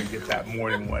 Maybe I get that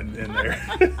morning one in there.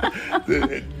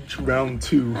 Round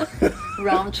 2.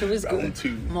 Round 2 is good. Round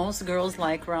 2. Most girls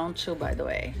like round 2, by the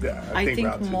way. Yeah, I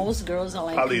think most girls are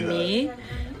like me.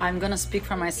 I'm gonna speak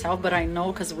for myself, but I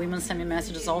know because women send me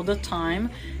messages all the time.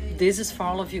 This is for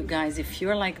all of you guys. If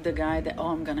you're like the guy that,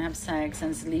 I'm gonna have sex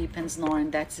and sleep and snore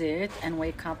and that's it, and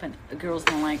wake up, and girls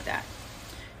don't like that.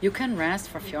 You can rest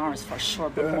for a few hours for sure,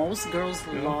 but most girls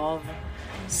love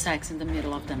sex in the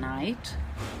middle of the night.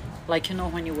 Like,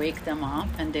 when you wake them up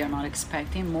and they're not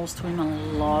expecting. Most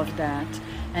women love that.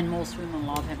 And most women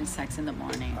love having sex in the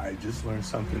morning. I just learned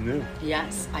something new.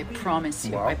 Yes, I promise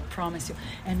you. Wow. I promise you.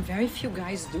 And very few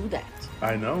guys do that.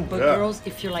 I know. But girls,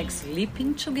 if you're like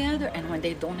sleeping together and when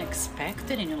they don't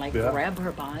expect it and you like grab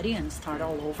her body and start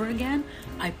all over again,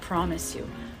 I promise you,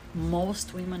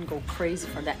 most women go crazy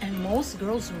for that. And most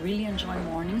girls really enjoy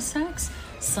morning sex.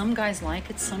 Some guys like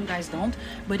it, some guys don't.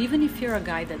 But even if you're a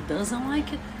guy that doesn't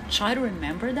like it, try to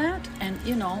remember that and,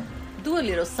 do a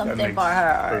little something for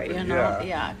her,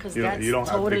 because that's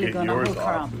totally gonna hook her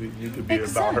up. You could be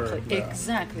about her.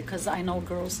 Exactly, because I know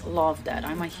girls love that.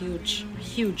 I'm a huge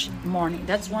morning.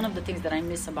 That's one of the things that I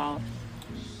miss about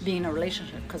being in a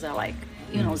relationship, because I like,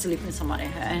 sleeping with somebody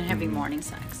and having morning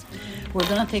sex. We're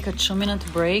gonna take a 2-minute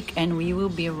break and we will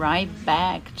be right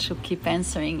back to keep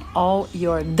answering all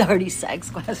your dirty sex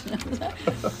questions.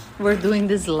 We're doing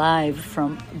this live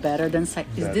from Better Than Sex.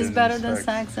 Is this Better Than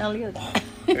Sex, Elliot?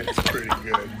 It's pretty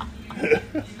good.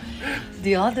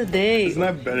 The other day... It's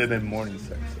not better than morning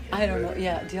sex. I don't know.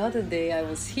 Yeah, the other day I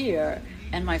was here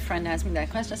and my friend asked me that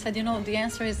question. I said, the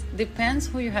answer is depends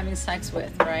who you're having sex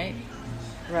with, right?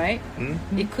 Right?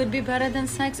 Mm-hmm. It could be better than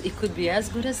sex. It could be as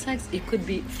good as sex. It could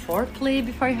be foreplay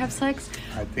before you have sex.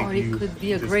 I think or it could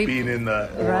be a great... being in the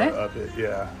aura of it,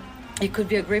 yeah. It could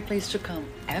be a great place to come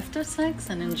after sex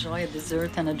and enjoy a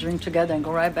dessert and a drink together and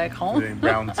go right back home.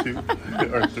 Round 2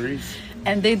 or 3.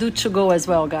 And they do to go as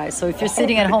well, guys. So if you're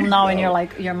sitting at home now and you're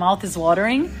like, your mouth is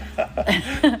watering,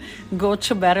 go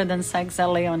to Better Than Sex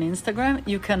LA on Instagram.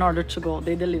 You can order to go.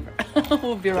 They deliver.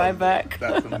 We'll be right back.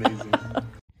 That's amazing.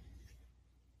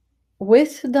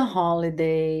 With the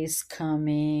holidays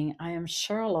coming, I am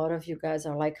sure a lot of you guys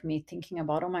are like me thinking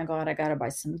about, oh my God, I gotta buy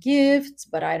some gifts,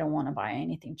 but I don't want to buy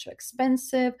anything too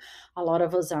expensive. A lot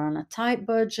of us are on a tight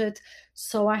budget.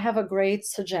 So I have a great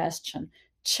suggestion.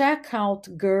 Check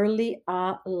out Girly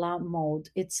a la Mode.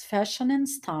 It's fashion and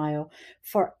style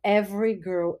for every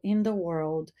girl in the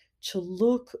world to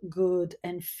look good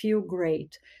and feel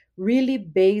great. Really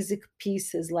basic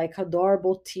pieces like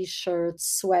adorable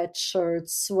t-shirts, sweatshirts,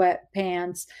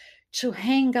 sweatpants to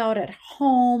hang out at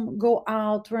home, go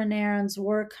out, run errands,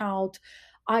 work out.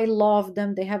 I love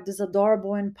them. They have these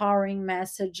adorable, empowering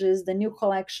messages. The new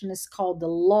collection is called the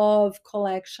Love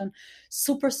Collection.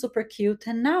 Super, super cute.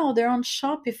 And now they're on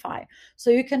Shopify. So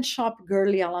you can shop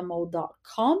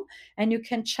girlyalamode.com and you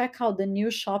can check out the new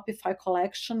Shopify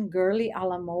collection,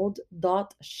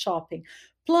 girlyalamode.shopping.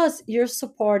 Plus, you're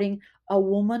supporting a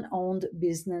woman-owned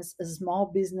business, a small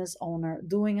business owner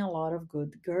doing a lot of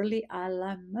good. Girly a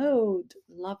la mode.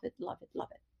 Love it, love it, love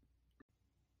it.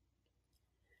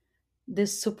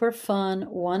 This super fun,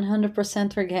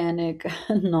 100% organic,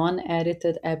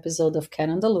 non-edited episode of Cat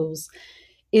on the Loose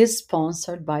is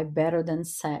sponsored by Better Than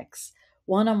Sex,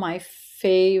 one of my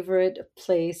favorite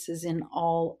places in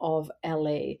all of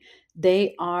LA.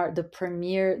 They are the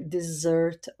premier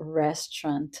dessert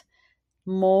restaurant.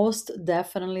 Most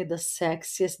definitely the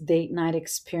sexiest date night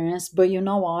experience. But you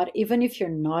know what? Even if you're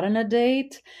not on a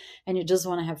date and you just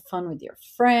want to have fun with your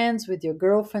friends, with your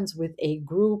girlfriends, with a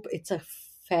group, it's a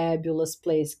fabulous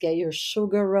place. Get your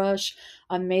sugar rush,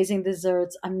 amazing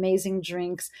desserts, amazing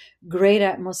drinks, great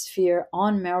atmosphere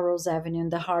on Melrose Avenue in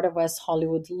the heart of West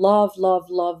Hollywood. Love, love,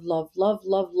 love, love, love,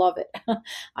 love, love it.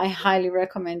 I highly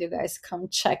recommend you guys come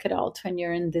check it out when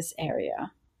you're in this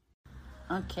area.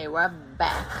 Okay, we're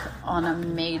back on a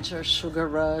major sugar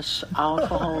rush,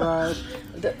 alcohol rush.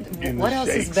 What else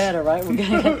is better, right?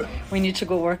 We need to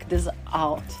go work this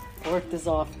out, work this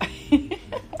off.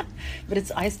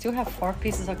 But I still have 4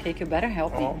 pieces of cake. You better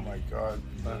help me. Oh my God.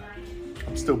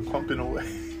 I'm still pumping away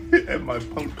at my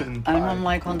pumping pie. I'm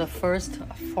like on the first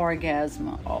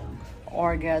orgasm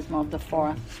of the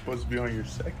 4. It's supposed to be on your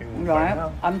second one.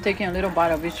 Right? I'm taking a little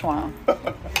bite of each one.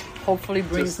 Hopefully it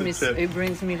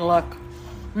brings me luck.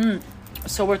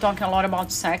 So we're talking a lot about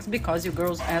sex because you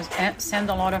girls send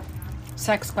a lot of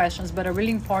sex questions, but a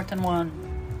really important one.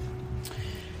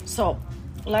 So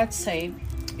let's say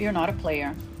you're not a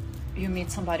player. You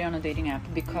meet somebody on a dating app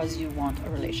because you want a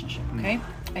relationship, okay?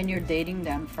 And you're dating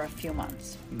them for a few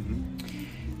months.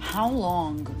 How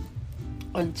long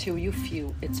until you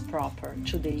feel it's proper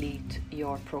to delete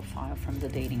your profile from the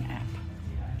dating app?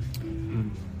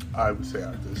 I would say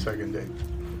after the second date.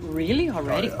 Really?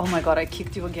 Already? Oh, yeah. Oh my God, I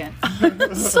kicked you again.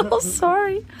 So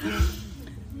sorry.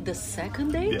 The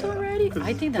second date already?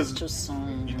 I think that's too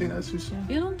soon. You think that's too soon?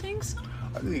 You don't think so?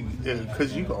 I think,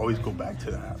 because you can always go back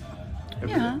to that.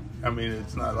 Yeah. I mean,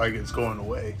 it's not like it's going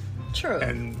away. True.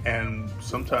 And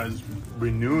sometimes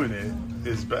renewing it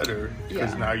is better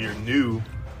because now you're new,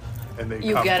 and they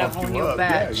you get a whole new up.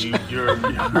 batch. Yeah, you're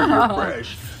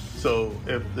fresh. So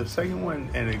if the second one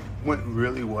and it went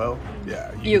really well,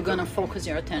 you're gonna focus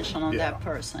your attention on that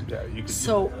person. Yeah, you can.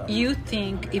 So you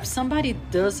think if somebody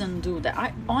doesn't do that,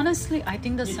 I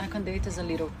think the second date is a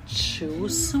little too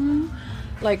soon.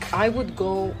 Like I would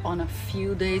go on a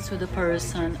few dates with the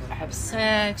person, have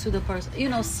sex with the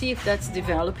person, see if that's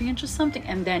developing into something,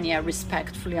 and then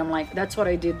respectfully, I'm like, that's what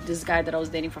I did. This guy that I was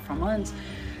dating for 4 months,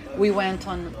 we went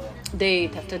on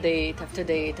date after date after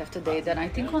date after date. Then I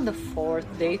think on the 4th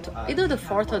date, either the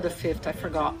 4th or the 5th, I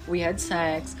forgot, we had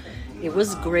sex. It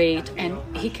was great, and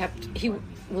he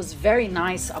was very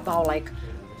nice about like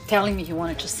telling me he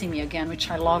wanted to see me again,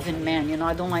 which I love in men.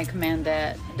 I don't like men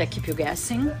that keep you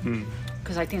guessing.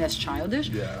 Because I think that's childish.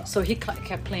 Yeah. So he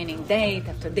kept planning date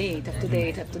after date after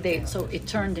date after date. So it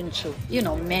turned into,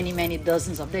 many, many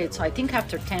dozens of dates. So I think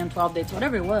after 10, 12 dates,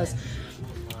 whatever it was,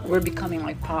 we're becoming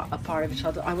like a part of each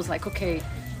other. I was like, okay,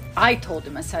 I told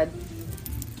him, I said,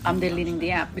 I'm deleting the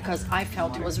app because I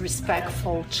felt it was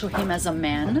respectful to him as a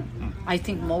man. I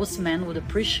think most men would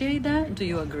appreciate that. Do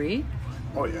you agree?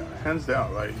 Oh yeah, hands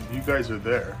down. Like you guys are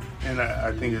there, and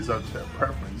I think it's up to their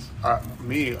preference. I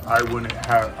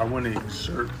wouldn't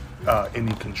exert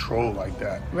any control like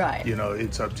that. Right.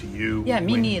 It's up to you. Yeah,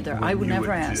 me neither. I would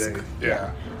never ask.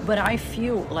 Yeah. But I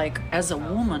feel like as a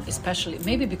woman, especially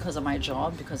maybe because of my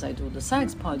job, because I do the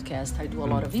Sex podcast, I do a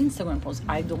lot of Instagram posts.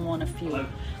 I don't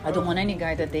want any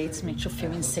guy that dates me to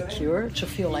feel insecure, to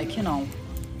feel like,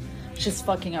 she's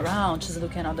fucking around, she's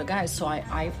looking at other guys. So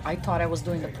I thought I was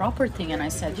doing the proper thing, and I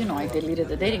said, I deleted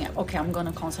the dating app. Okay, I'm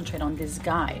gonna concentrate on this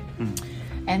guy.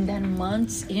 And then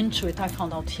months into it, I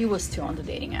found out he was still on the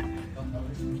dating app.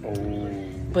 Oh.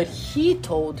 But he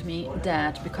told me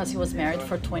that because he was married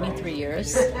for 23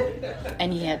 years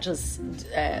and he had just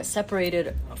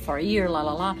separated for a year,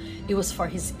 it was for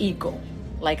his ego.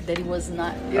 Like that he was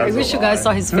not. I wish you guys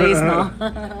saw his face now.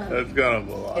 That's kind of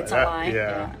a lie. It's a lie.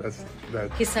 Yeah.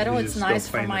 He said, it's nice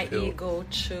for my ego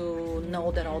to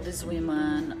know that all these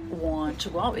women want to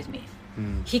go out with me.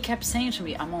 He kept saying to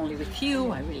me, I'm only with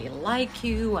you, I really like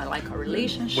you, I like our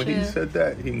relationship. When he said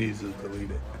that, he needs to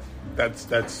delete it.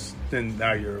 That's then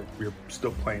now you're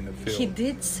still playing the field. He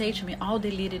did say to me, I'll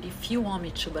delete it if you want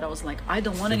me to, but I was like, I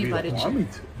don't want anybody to.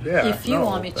 Yeah, if you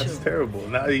want me to. That's terrible.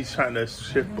 Now he's trying to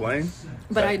shift blame.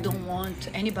 But I don't want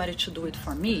anybody to do it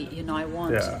for me. I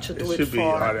want to do it for. It should be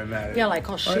automatic. Yeah, like,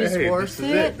 she's worth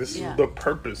it. This is the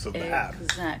purpose of the app.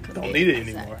 Exactly. You don't need it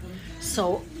anymore.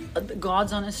 So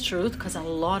God's honest truth, because a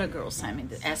lot of girls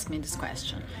ask me this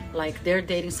question. Like, they're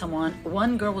dating someone.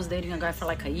 One girl was dating a guy for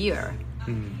like a year.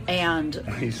 And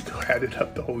he still had it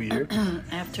up the whole year.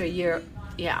 After a year,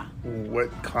 yeah.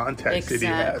 What context did he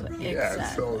have? Yeah,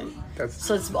 exactly. So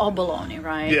so it's all baloney,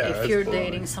 right? Yeah, if you're baloney.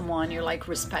 Dating someone, you're like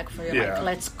respectful. You're like,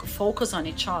 let's focus on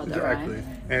each other, exactly. Right?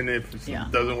 And if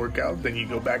it doesn't work out, then you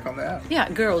go back on the app. Yeah,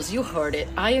 girls, you heard it.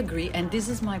 I agree. And this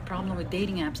is my problem with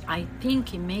dating apps. I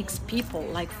think it makes people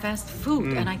like fast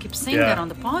food. And I keep saying that on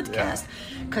the podcast.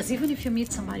 Because even if you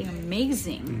meet somebody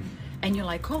amazing, and you're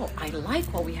like, oh, I like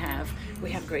what we have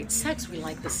great sex, we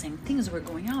like the same things, we're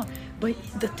going out, but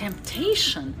the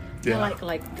temptation, you're like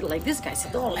this guy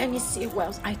said, oh, let me see who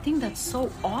else. I think that's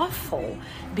so awful,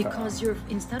 because you're,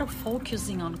 instead of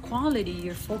focusing on quality,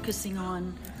 you're focusing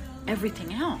on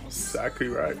everything else. Exactly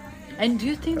right. And do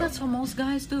you think that's what most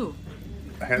guys do?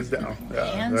 Hands down.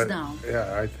 Hands down.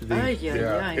 Yeah, I think.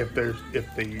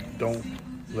 If they don't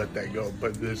let that go,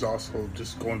 but there's also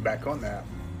just going back on that.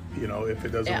 You know, if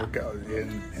it doesn't work out,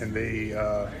 and they,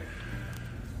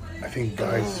 I think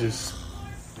guys just,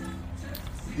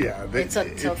 it's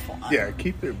a tough one. Yeah,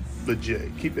 keep it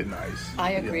legit, keep it nice.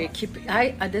 I agree.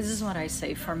 This is what I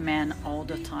say for men all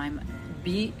the time.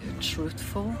 Be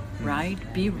truthful, right?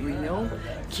 Be real.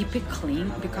 Keep it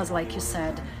clean, because like you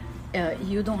said,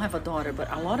 you don't have a daughter,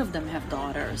 but a lot of them have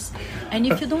daughters. And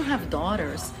if you don't have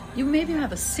daughters, you maybe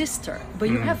have a sister, but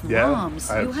you have moms.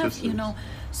 You have, sisters. You know.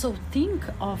 So think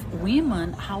of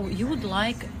women, how you would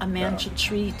like a man to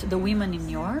treat the women in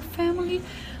your family.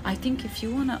 I think if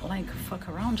you want to like fuck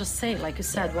around, just say, like you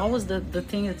said, what was the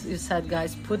thing that you said,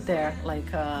 guys, put there, like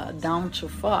down to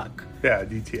fuck? Yeah,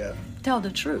 DTF. Tell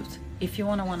the truth. If you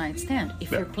want a one-night stand,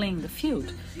 if you're playing the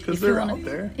feud. Because they're out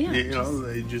there. Yeah, you know,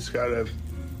 they just got to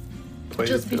play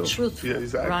just the be field.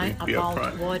 Truthful, right?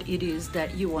 About what it is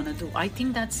that you want to do. I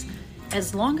think that's,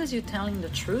 as long as you're telling the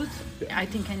truth, I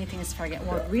think anything is fair game.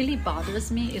 What really bothers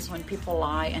me is when people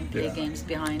lie and play games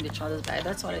behind each other's back.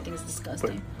 That's what I think is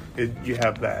disgusting. But you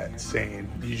have that saying,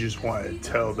 you just want to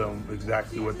tell them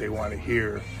exactly what they want to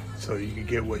hear so you can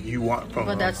get what you want from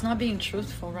them. But that's not being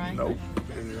truthful, right? Nope,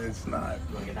 it's not.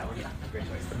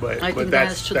 But I think that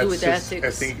has to do with ethics.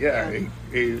 I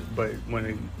think, but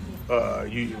when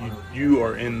you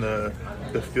are in the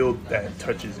field that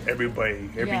touches everybody,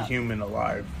 every human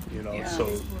alive, you know.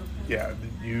 So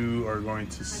you are going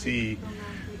to see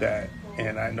that,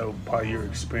 and I know probably your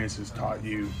experience has taught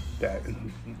you that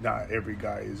not every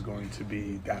guy is going to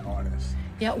be that honest.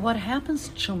 Yeah, what happens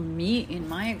to me in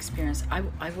my experience,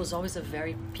 I was always a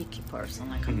very picky person.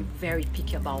 Like I'm very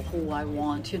picky about who I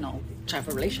want, to have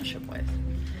a relationship with.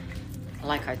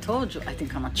 Like I told you, I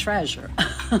think I'm a treasure.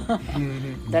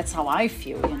 That's how I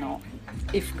feel,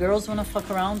 If girls want to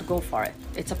fuck around, go for it.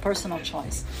 It's a personal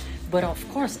choice. But of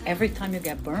course, every time you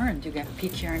get burned, you get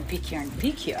pickier and pickier and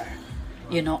pickier.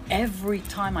 Every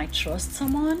time I trust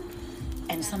someone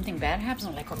and something bad happens,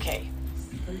 I'm like, okay,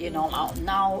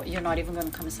 now you're not even going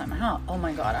to come inside my house. Oh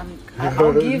my God,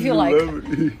 I'll give you like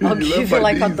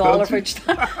 $1 for each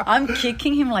time. I'm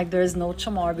kicking him like there is no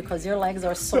tomorrow because your legs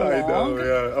are so long. I know,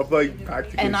 yeah. I'm like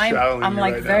practically and I'm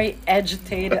like right very now.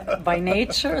 Agitated by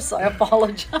nature, so I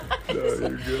apologize. No,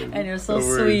 you're good. And you're so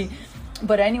sweet.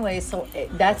 But anyway, so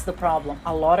that's the problem.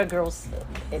 A lot of girls,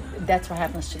 that's what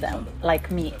happens to them.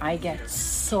 Like me, I get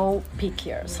so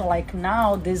pickier. So like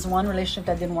now, this one relationship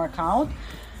that didn't work out,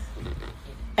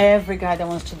 every guy that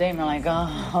wants to date me, I'm like,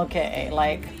 oh, okay,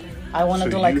 like I want to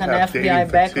do like an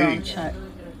FBI background check.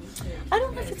 I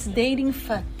don't know if it's dating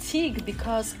fatigue,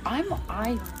 because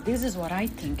this is what I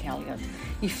think, Elliot.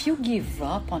 If you give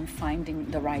up on finding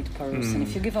the right person,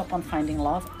 if you give up on finding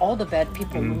love, all the bad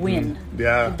people win.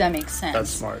 Yeah. If that makes sense. That's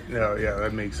smart. Yeah,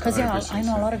 that makes sense. Because I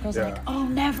know a lot of girls are like, oh,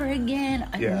 never again.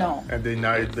 No. And then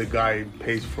now the guy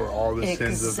pays for all the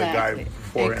sins of the guy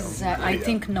before him. I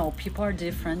think, no, people are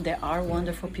different. There are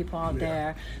wonderful people out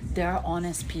there. There are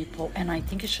honest people. And I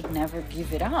think you should never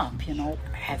give it up,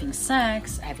 having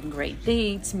sex, having great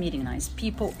dates, meeting nice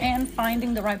people, and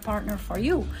finding the right partner for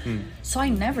you. So I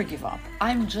never give up.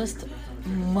 I'm just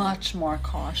much more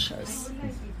cautious.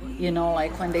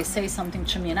 Like when they say something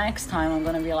to me next time, I'm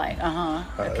going to be like,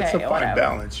 okay, it's a fine whatever.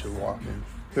 balance you're walking.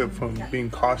 From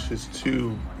being cautious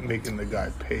to making the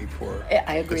guy pay for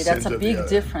I agree. That's a big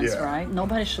difference, right?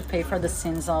 Nobody should pay for the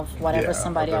sins of whatever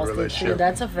somebody else did to you.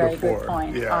 That's a very good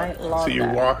point. I love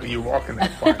that. So you're walking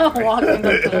that fine. Walking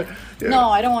the cliff. Yeah. No,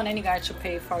 I don't want any guy to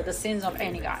pay for the sins of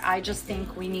any guy. I just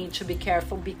think we need to be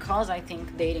careful because I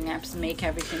think dating apps make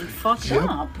everything fucked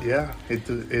up. Yeah, it's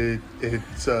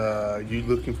you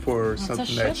looking for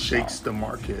something that shakes the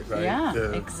market, right?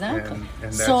 Yeah, exactly.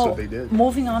 And that's what they did.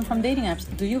 Moving on from dating apps,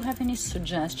 do you have any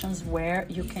suggestions where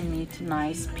you can meet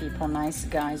nice people, nice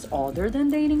guys, other than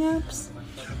dating apps?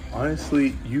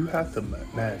 Honestly, you have to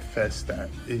manifest that.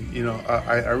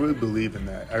 I really believe in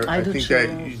that. I think too.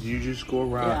 that you just go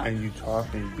around and you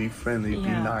talk and you be friendly, be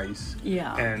nice.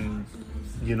 Yeah. And,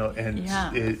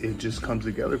 it just comes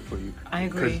together for you. I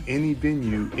agree. Because any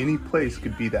venue, any place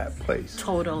could be that place.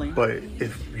 Totally. But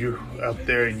if you're up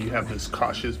there and you have this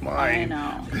cautious mind. I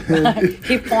know.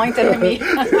 He pointed at me.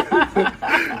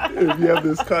 If you have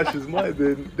this cautious mind,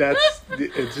 then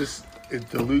it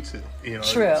dilutes it,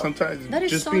 True. Sometimes that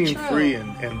is just so being true. free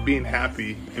and being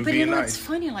happy and but being it's nice.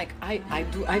 funny, like I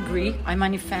agree. I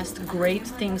manifest great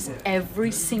things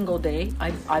every single day.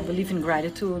 I believe in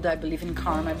gratitude, I believe in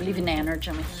karma, I believe in energy.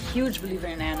 I'm a huge believer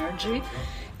in energy.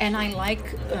 And I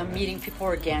like meeting people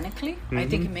organically. I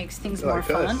think it makes things more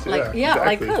fun. Us, like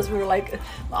exactly. us. We were like,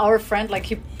 our friend, like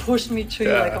he pushed me to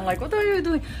you. Like I'm like, what are you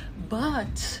doing?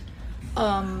 But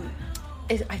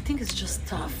I think it's just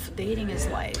tough. Dating is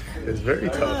like... It's very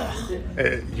tough.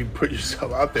 You put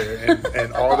yourself out there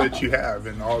and all that you have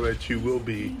and all that you will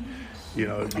be, you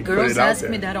Girls put it out ask there.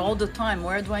 me that all the time.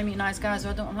 Where do I meet nice guys?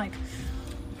 I'm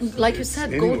like you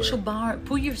said, anywhere. go to bar.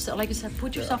 Put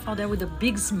yourself out there with a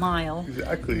big smile.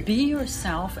 Exactly. Be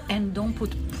yourself and don't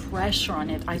put pressure on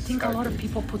it. I think a lot of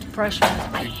people put pressure on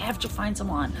it. I have to find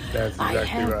someone. That's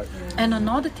exactly right. And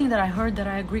another thing that I heard that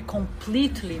I agree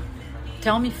completely.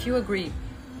 Tell me if you agree.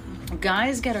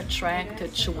 Guys get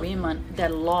attracted to women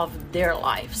that love their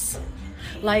lives.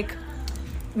 Like,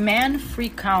 men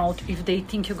freak out if they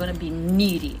think you're going to be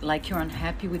needy, like you're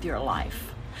unhappy with your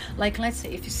life. Like, let's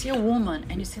say, if you see a woman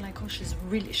and you see like, oh, she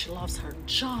loves her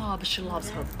job, she loves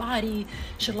her body,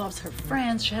 she loves her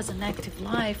friends, she has an active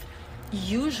life.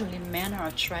 Usually men are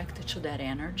attracted to that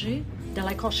energy. They're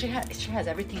like, oh, she has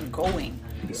everything going.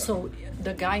 Yeah. So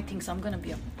the guy thinks I'm going to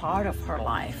be a part of her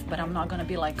life, but I'm not going to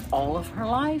be like all of her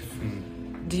life.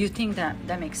 Do you think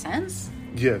that makes sense?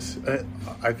 Yes,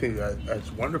 I think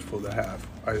that's wonderful to have.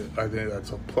 I think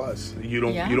that's a plus. You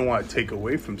don't want to take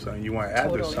away from something. You want to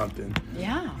add to something.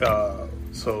 Yeah.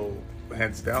 So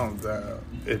hands down,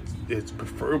 it's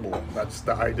preferable. That's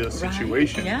the ideal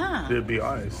situation. Yeah. To be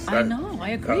honest. I know. I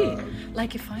agree.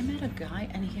 Like if I met a guy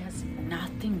and he has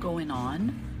nothing going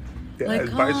on. Yeah, like,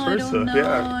 vice versa. I don't know,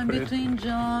 I'm between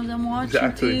jobs, I'm watching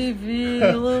TV,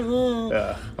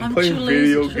 I'm playing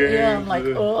video games. Yeah, I'm like,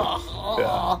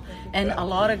 a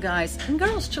lot of guys, and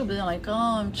girls too, they're like, oh,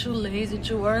 I'm too lazy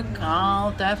to work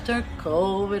out after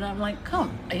COVID. I'm like,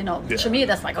 come, to me,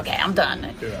 that's like, okay, I'm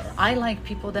done. Yeah. I like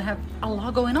people that have a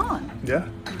lot going on. Yeah.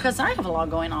 Because I have a lot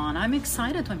going on. I'm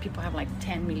excited when people have like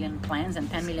 10 million plans and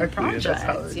 10 million projects. That's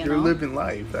how you're living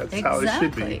life. That's how it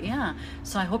should be. Yeah.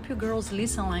 So I hope you girls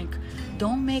listen, like,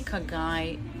 don't make a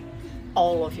guy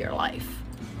all of your life.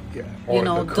 Yeah. Or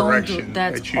don't do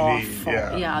that's that you awful.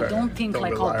 Need. Yeah. Don't think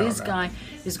like, oh, this that. guy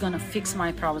is gonna fix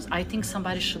my problems. I think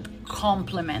somebody should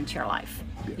complement your life.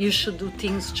 Yeah. You should do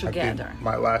things together. I think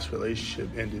my last relationship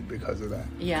ended because of that.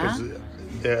 Yeah.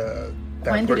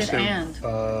 When did it end?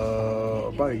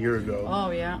 About a year ago.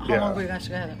 Oh yeah. How long were you guys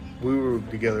together? We were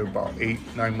together about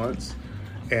 8-9 months,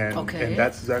 and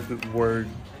that's exactly where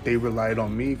they relied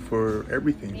on me for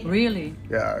everything. Really?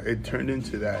 Yeah, it turned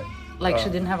into that. Like she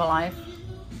didn't have a life?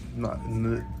 Not.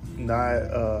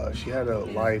 She had a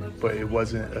life, but it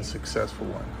wasn't a successful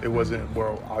one. It wasn't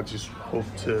where I just hope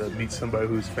to meet somebody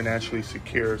who's financially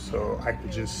secure, so I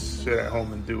could just sit at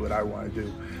home and do what I want to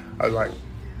do. I was like,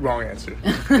 wrong answer.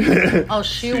 Oh,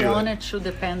 she wanted to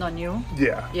depend on you?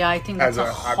 Yeah. Yeah, I think that's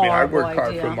a horrible idea. I work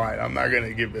hard for mine. I'm not going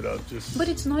to give it up. But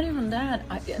it's not even that.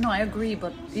 I agree,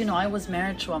 but, I was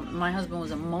married to my husband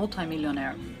was a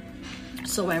multimillionaire.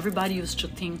 So everybody used to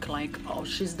think like, oh,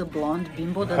 she's the blonde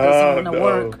bimbo that doesn't want to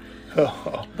work.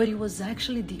 But it was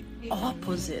actually the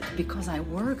opposite because I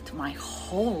worked my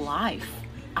whole life.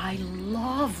 I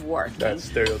love working. That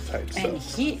stereotype and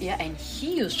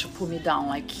he used to put me down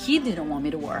like he didn't want me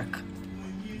to work.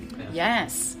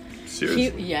 Yes.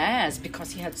 Seriously? Yes,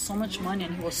 because he had so much money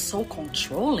and he was so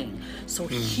controlling. So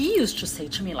he used to say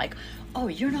to me like, oh,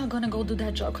 you're not going to go do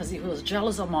that job, because he was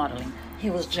jealous of modeling. He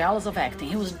was jealous of acting.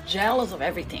 He was jealous of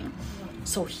everything.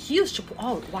 So he used to,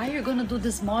 why are you going to do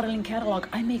this modeling catalog?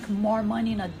 I make more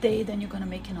money in a day than you're going to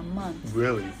make in a month.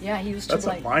 Really? Yeah, he used to like...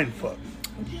 That's a mind fuck.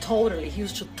 Totally. He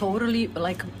used to totally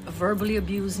like verbally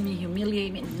abuse me,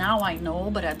 humiliate me. Now I know,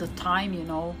 but at the time,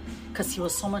 because he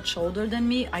was so much older than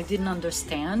me. I didn't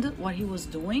understand what he was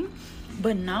doing.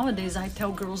 But nowadays I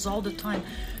tell girls all the time,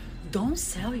 don't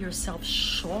sell yourself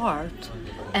short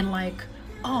and like,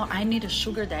 oh, I need a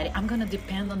sugar daddy, I'm gonna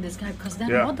depend on this guy, because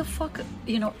then what the fuck,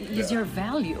 is your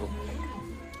value,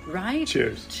 right?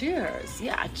 Cheers.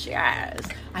 Yeah, cheers.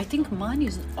 I think money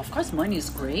is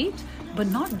great, but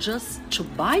not just to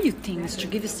buy you things, to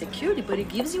give you security, but it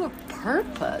gives you a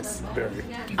purpose. Very.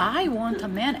 I want a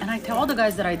man, and I tell all the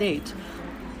guys that I date,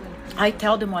 I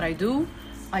tell them what I do.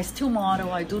 I still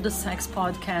model, I do the sex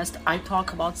podcast, I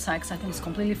talk about sex, I think it's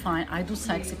completely fine. I do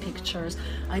sexy pictures,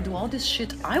 I do all this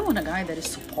shit. I want a guy that is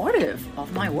supportive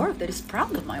of my work, that is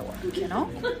proud of my work,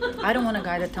 I don't want a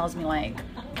guy that tells me like,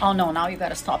 oh no, now you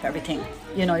gotta stop everything,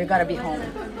 you gotta be home.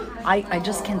 I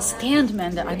just can't stand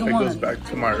men that I don't want to... It goes back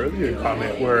to my earlier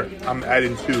comment where I'm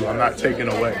adding to, I'm not taking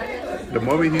away. The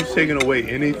moment he's taking away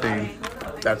anything,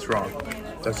 that's wrong.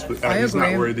 He's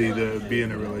not worthy to be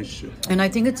in a relationship. And I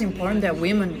think it's important that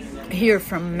women hear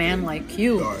from men like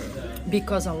you,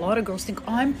 because a lot of girls think,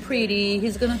 oh, I'm pretty,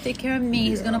 he's gonna take care of me,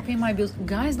 he's gonna pay my bills.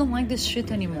 Guys don't like this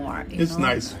shit anymore. It's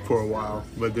nice for a while,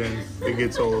 but then it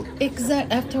gets old.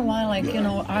 Exactly. After a while, like,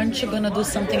 aren't you gonna do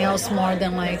something else more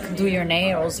than like do your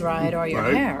nails, right, or your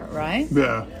hair, right?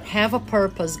 Yeah. Have a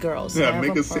purpose, girls. Yeah,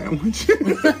 make a sandwich.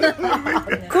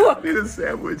 Cook. Need a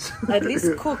sandwich. At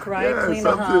least cook, right? Yeah, clean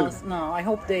the house. No,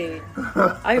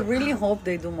 I really hope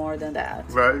they do more than that.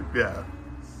 Right? Yeah.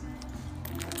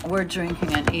 We're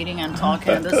drinking and eating and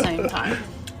talking at the same time.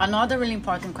 Another really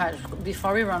important question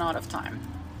before we run out of time.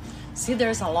 See,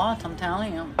 there's a lot, I'm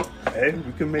telling you. Hey,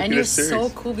 we can make and it a series. And you're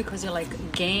so cool because you're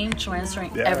like game to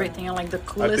answering everything. You're like the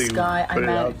coolest guy I met. Put it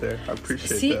out there. I appreciate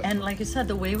that. See, and like you said,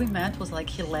 the way we met was like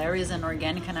hilarious and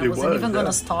organic, and I wasn't even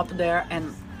gonna stop there,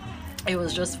 and it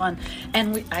was just fun.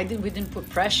 And we didn't put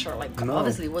pressure, like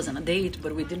obviously it wasn't a date,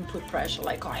 but we didn't put pressure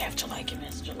like, oh, I have to like him,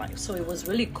 so it was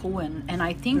really cool. And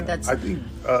I think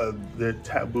the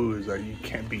taboo is like you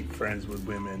can't be friends with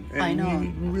women, and I know.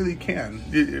 You really can.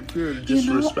 If you're just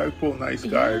a respectful, nice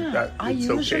guy, it's okay to be friends. I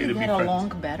usually get along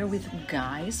better with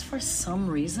guys for some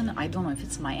reason. I don't know if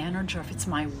it's my energy or if it's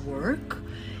my work.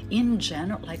 In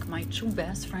general, like my two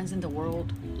best friends in the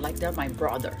world, like they're my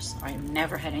brothers. I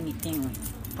never had anything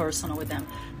personal with them.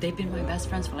 They've been my best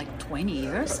friends for like 20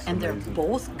 years. That's and amazing. They're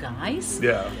both guys.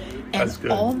 Yeah, that's and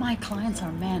good. All my clients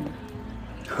are men.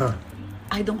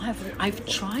 I've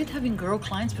tried having girl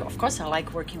clients, but of course I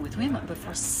like working with women, but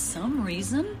for some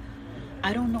reason,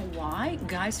 I don't know why,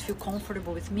 guys feel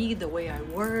comfortable with me, the way I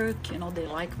work, they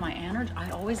like my energy. I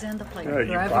always end up like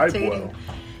gravitating. You vibe well.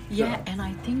 Yeah, and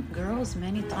I think girls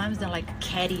many times they're like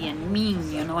catty and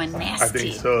mean, and nasty. I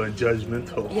think so, and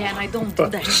judgmental. Yeah, and I don't do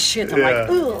that shit. I'm like,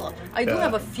 ugh. I do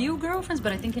have a few girlfriends,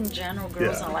 but I think in general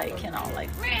girls are like, like,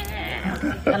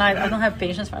 and I don't have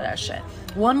patience for that shit.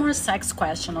 One more sex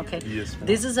question, okay? Yes, ma'am.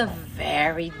 This is a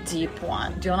very deep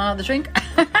one. Do you want another drink?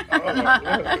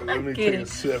 Let me take a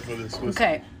sip of this whiskey.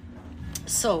 Okay,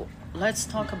 so let's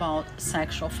talk about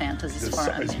sexual fantasies Does for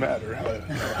a size minute.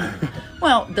 matter?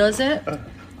 Well, does it?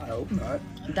 I hope not.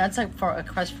 That's like for a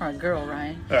question for a girl,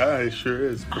 right? It sure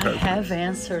is. I have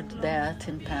answered that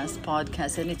in past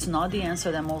podcasts, and it's not the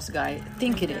answer that most guys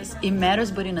think it is. It matters,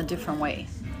 but in a different way.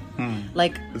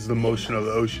 Like it's the motion of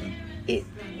the ocean.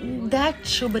 That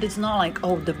too, but it's not like,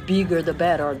 oh, the bigger the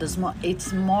better.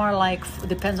 It's more like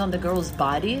depends on the girl's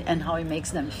body and how it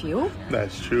makes them feel.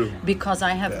 That's true. Because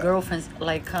I have girlfriends,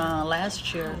 like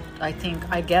last year, I think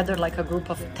I gathered like a group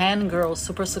of 10 girls,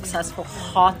 super successful,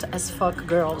 hot as fuck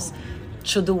girls,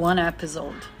 to do one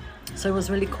episode. So it was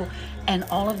really cool. And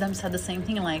all of them said the same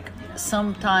thing, like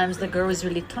sometimes the girl is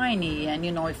really tiny and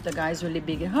if the guy is really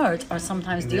big it hurts, or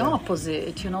sometimes the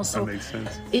opposite, so that makes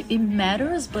sense. It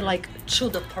matters, but like to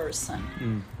the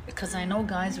person. Because I know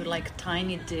guys with like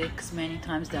tiny dicks, many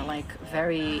times they're like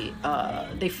very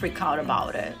they freak out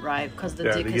about it, right? Because the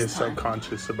dick they is get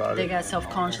self-conscious about it. They get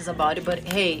self-conscious about it, but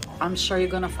hey, I'm sure you're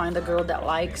gonna find a girl that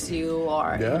likes you,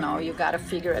 or you gotta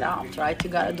figure it out, right? You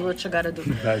gotta do what you gotta do.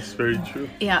 That's very true.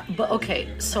 Yeah, but okay,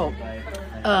 so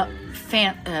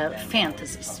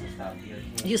fantasies.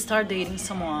 You start dating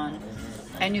someone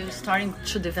and you're starting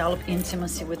to develop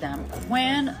intimacy with them.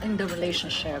 When in the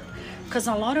relationship, because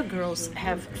a lot of girls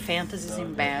have fantasies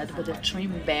in bed, but they're too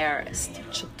embarrassed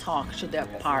to talk to their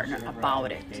partner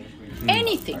about it.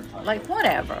 Anything, like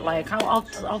whatever. Like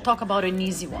I'll talk about an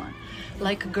easy one.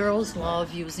 Like girls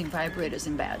love using vibrators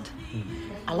in bed.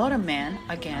 A lot of men,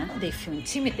 again, they feel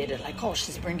intimidated, like, oh,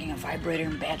 she's bringing a vibrator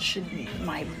in bed,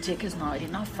 my dick is not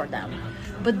enough for them.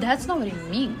 But that's not what it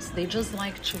means. They just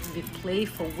like to be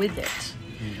playful with it.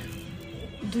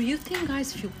 do you think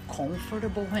guys feel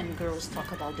comfortable when girls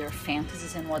talk about their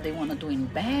fantasies and what they want to do in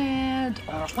bed?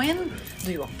 Or when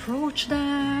do you approach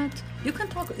that? You can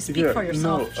speak for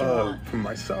yourself if you want. For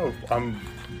myself, I'm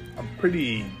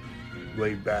pretty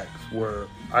laid back where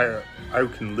I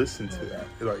can listen to that.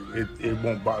 Like it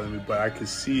won't bother me, but I can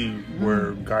see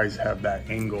where guys have that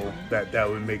angle that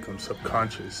would make them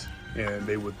subconscious, and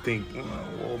they would think,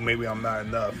 well, maybe I'm not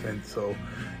enough. And so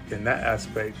in that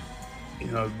aspect,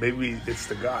 maybe it's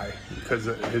the guy because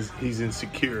he's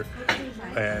insecure,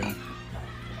 and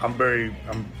I'm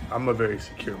a very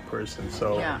secure person.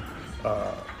 So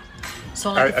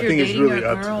so like I think it's really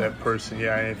up to that person.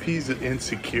 Yeah, and if he's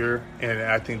insecure, and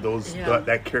I think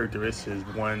that characteristic is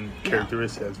one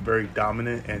characteristic that's very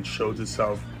dominant and shows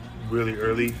itself really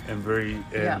early and very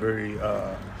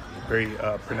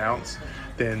pronounced,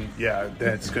 then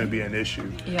that's going to be an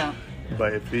issue. Yeah.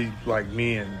 But if he's like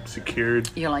me and secured,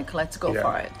 you're like, let's go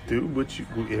for it. Do what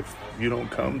if you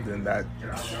don't come, then that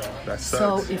sucks.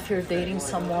 So if you're dating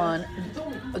someone,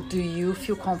 do you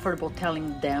feel comfortable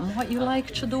telling them what you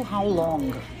like to do? How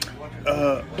long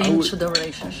into the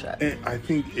relationship? I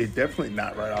think it definitely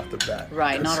not right off the bat.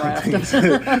 Right, not right off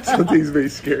the bat. Some things may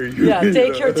scare you. Yeah,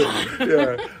 take your time.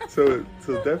 Yeah. So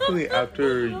definitely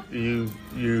after you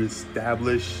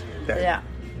establish that. Yeah.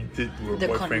 The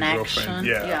boyfriend, connection,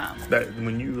 girlfriend, that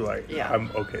when you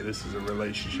I'm okay, this is a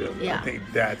relationship. I think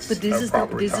that's this is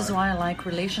why I like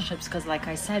relationships, because like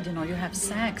I said, you have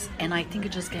sex, and I think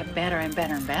it just get better and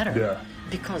better and better. Yeah.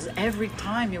 Because every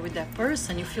time you're with that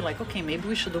person, you feel like, okay, maybe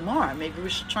we should do more. Maybe we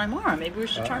should try more. Maybe we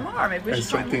should try more. Maybe we should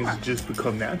try more. And some things just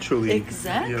become naturally.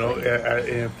 Exactly. And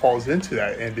it falls into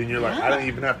that. And then you're like, I don't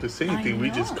even have to say anything. We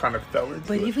just kind of fell into it.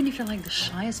 But even if you're like the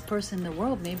shyest person in the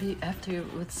world, maybe after you're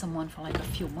with someone for like a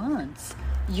few months,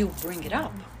 you bring it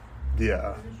up.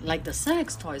 Yeah. Like the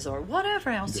sex toys or whatever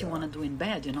else you want to do in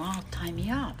bed. Tie me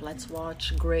up. Let's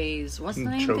watch Grey's. What's the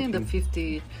name thing? The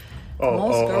 50...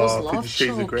 most girls love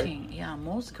choking. Yeah,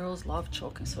 most girls love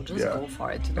choking. So just go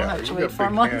for it. You don't have to wait 4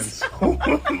 months.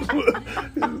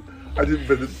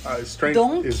 Strength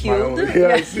don't is kill my only.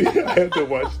 I have to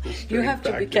watch the strength. You have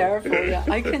to be careful. Yeah,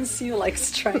 I can see you like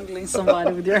strangling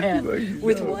somebody with your hand,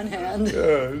 with one hand.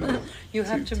 You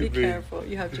have to be careful.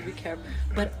 You have to be careful.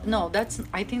 But no,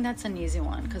 I think that's an easy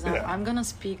one, because I'm gonna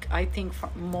speak. I think for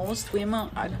most women,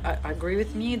 I agree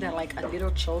with me that like a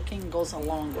little choking goes a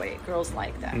long way. Girls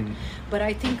like that. But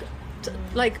I think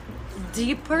like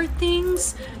deeper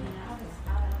things.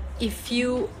 If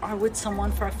you are with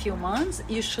someone for a few months,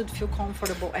 you should feel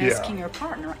comfortable asking your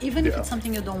partner, even if it's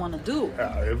something you don't want to do.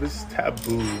 Yeah, if it's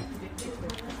taboo,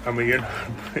 I mean,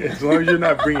 as long as you're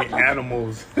not bringing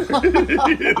animals,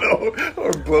 or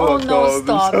blow up dolls. Oh no!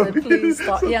 Stop it! Please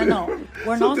stop. Yeah, no,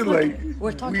 we're not.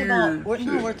 We're talking weird about.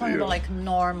 We're talking about like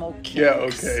normal kinks. Yeah.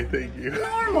 Okay. Thank you.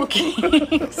 Normal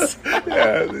kinks.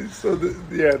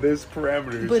 There's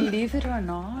parameters. Believe it or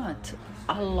not,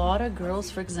 a lot of girls,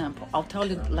 for example, I'll tell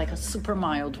you like a super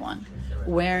mild one,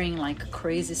 wearing like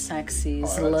crazy, sexy,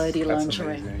 slutty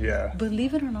lingerie. Amazing. Yeah.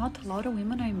 Believe it or not, a lot of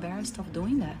women are embarrassed of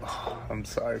doing that. I'm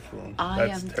sorry for them.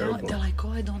 That's terrible. They're like,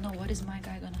 I don't know, what is my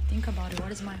guy gonna think about it?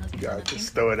 What is my husband gonna think?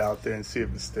 Just throw it out there and see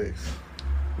if it sticks.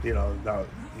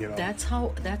 That's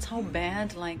how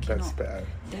bad. Like that's bad.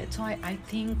 That's why I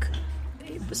think.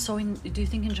 So, do you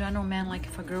think in general, man, like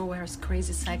if a girl wears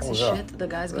crazy, sexy shit, the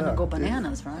guy's gonna go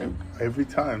bananas, right? Every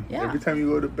time. Yeah. Every time you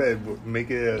go to bed, make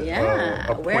it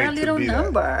a point wear a little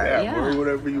number. Wear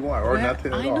whatever you want, or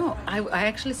nothing at all. I know. I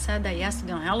actually said that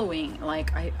yesterday on Halloween.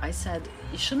 Like I said,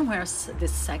 you shouldn't wear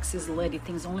this sexy, slutty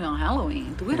things only on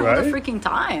Halloween. Do it all the freaking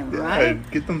time, right?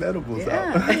 Get them edibles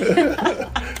out.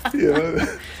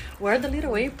 Wear the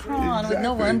little apron with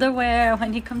no underwear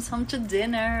when he comes home to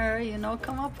dinner.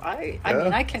 Come up. I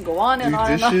mean, I can go on and on.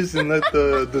 Do dishes and let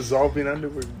the dissolving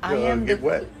underwear get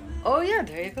wet. Oh yeah,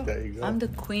 there you go. There you go. I'm the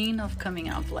queen of coming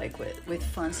up like with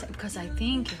fun, because I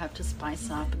think you have to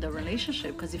spice up the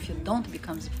relationship. Because if you don't, it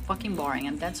becomes fucking boring,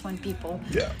 and that's when people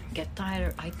get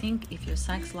tired. I think if your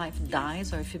sex life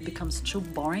dies or if it becomes too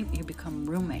boring, you become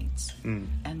roommates,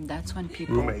 and that's when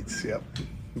people roommates. Yep.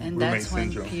 And roommate that's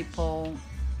when syndrome. People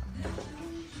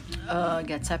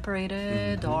get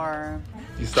separated or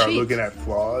you start cheat. Looking at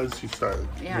flaws. You start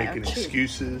making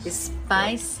excuses.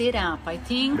 Spice it up. I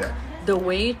think the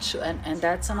way to, and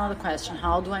that's another question,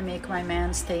 how do I make my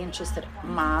man stay interested?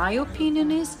 My opinion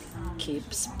is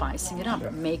keep spicing it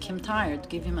up. Make him tired.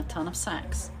 Give him a ton of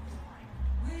sex.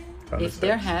 If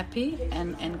they're happy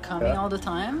and coming all the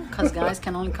time, because guys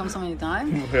can only come so many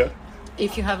times,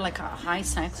 if you have like a high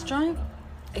sex drive,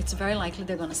 it's very likely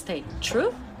they're going to stay.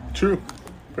 True? True.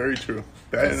 Very true.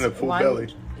 That and a full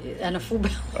belly. And a full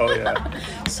belly. Oh, yeah.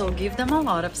 So give them a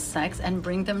lot of sex and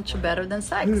bring them to better than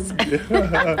sex.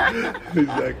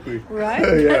 Exactly. Right?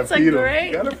 Yeah, That's a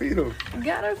great. Gotta feed them.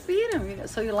 Gotta feed them.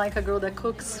 So you like a girl that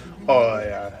cooks? Oh,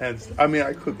 yeah. I mean,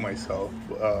 I cook myself.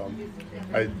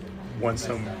 I won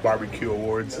some barbecue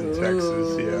awards in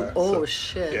Texas. Yeah. Oh, so,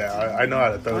 shit. Yeah, I know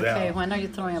how to throw down. Okay, when are you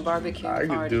throwing a barbecue I party?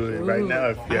 could do it right now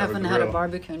if you have a grill. I haven't had a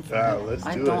barbecue in forever. Let's do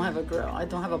I it. don't have a grill. I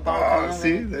don't have a barbecue.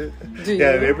 See? Do you?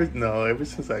 Ever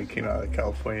since I came out of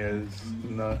California, there's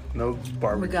no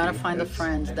barbecue. We gotta find a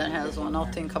friend that has one. I'll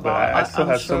think about it. I still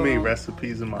have sure. so many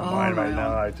recipes in my mind right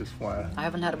now. I just want I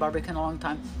haven't had a barbecue in a long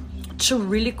time. 2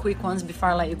 really quick ones before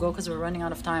I let you go because we're running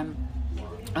out of time.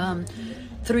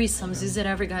 Threesomes, is it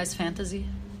every guy's fantasy?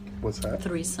 What's that?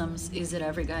 Threesomes, is it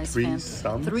every guy's fantasy?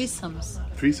 Threesomes?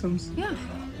 Threesomes? Yeah.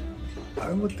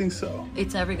 I would think so.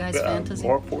 It's every guy's fantasy?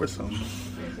 Or foursomes.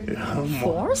 Yeah,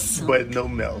 Foursome? But no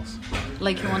males.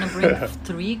 Like you want to bring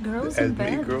 3 girls in bed?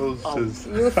 As many girls as...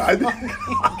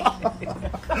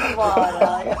 Come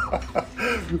on.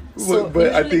 So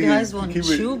but usually guys want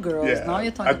 2 girls. Yeah, Now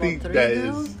you're talking about 3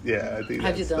 girls? I think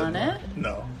Have you done it?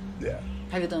 No. Yeah.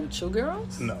 Have you done 2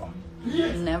 girls? No.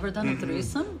 Never done a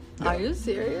threesome? No. Are you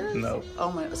serious? No.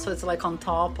 Oh my! So it's like on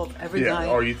top of every guy.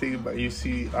 Or you think about I've Did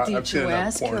seen you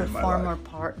ask porn your in my former life.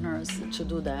 partners to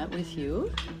do that with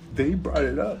you? They brought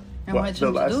it up. And why didn't the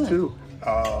you do last it? 2.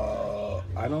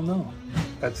 I don't know.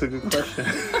 That's a good question.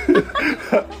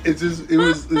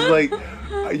 It's like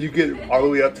you get all the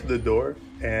way up to the door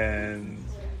and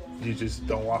you just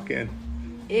don't walk in.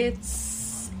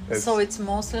 So it's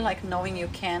mostly like knowing you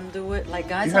can do it. Like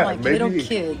guys Yeah, are like little maybe.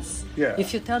 kids. Yeah.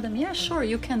 If you tell them, yeah, sure,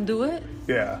 you can do it.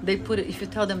 Yeah. They put it. If you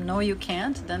tell them no, you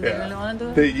can't, then they really want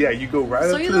to do it. You go right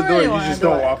So up you to the don't door really and you wanna just do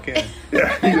don't it. walk in.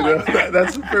 Yeah,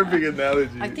 that's a perfect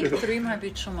analogy. I think 3 might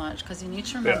be too much because you need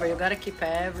to remember you gotta keep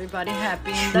everybody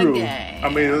happy in True. the game. I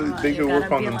mean, they can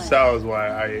work on themselves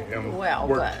while I am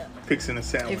fixing a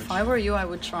sandwich. If I were you, I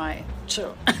would try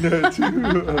 2.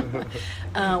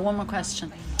 One more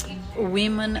question.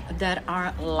 Women that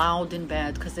are loud in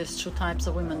bed, because there's 2 types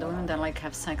of women. The women that like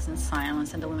have sex in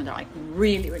silence, and the women that are like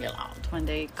really, really loud when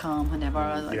they come,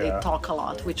 whenever they talk a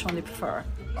lot. Which one do you prefer?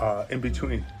 In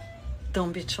between.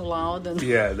 Don't be too loud.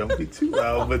 Yeah, don't be too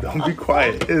loud, but don't be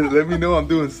quiet. Let me know I'm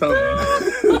doing something.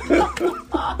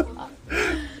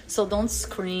 So don't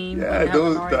scream. Yeah,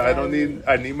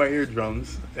 I need my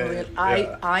eardrums.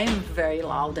 I am very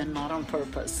loud and not on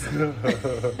purpose.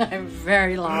 I'm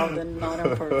very loud and not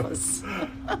on purpose.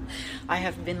 I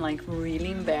have been like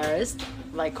really embarrassed.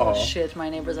 Like, oh shit, my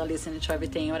neighbors are listening to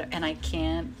everything, and I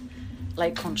can't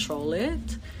like control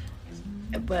it.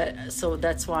 But so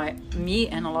that's why me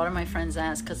and a lot of my friends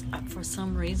ask, because for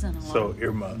some reason.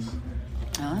 Earmuffs.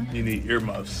 Huh? You need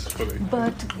earmuffs for the.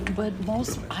 But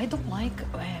I don't like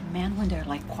men when they're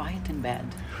like quiet in bed.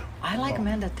 I like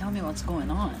men that tell me what's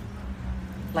going on,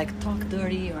 like talk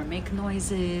dirty or make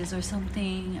noises or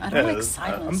something. I don't like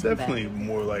silence. I'm definitely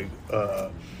more like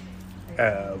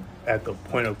at the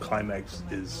point of climax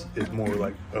is more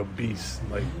like a beast,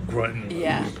 like grunting.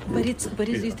 Yeah, but you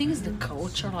think it's the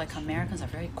culture? Like Americans are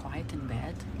very quiet in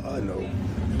bed. No.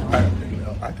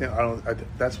 I think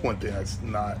that's one thing that's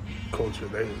not culture.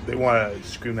 They want to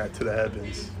scream that to the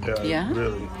heavens. Yeah.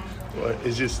 Really, but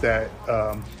it's just that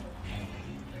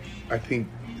I think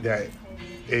that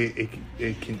it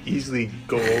can easily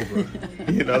go over.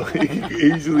 It can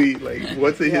easily, like,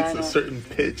 once it hits a certain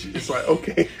pitch, it's like,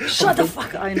 okay. Shut the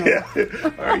fuck up. I know. Yeah.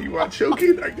 All right, you want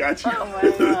choking? I got you. Oh my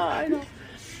God, I know.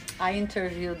 I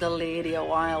interviewed a lady a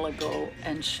while ago,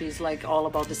 and she's like all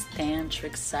about this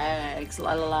tantric sex,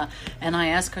 la la la. And I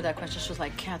asked her that question. She was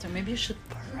like, Catherine, maybe you should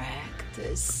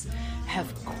practice,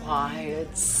 have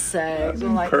quiet sex.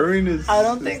 I'm like, purring is. I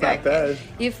don't think not bad.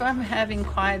 If I'm having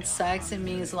quiet sex, it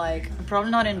means like I'm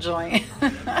probably not enjoying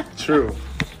it. True,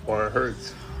 or it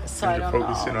hurts. So I don't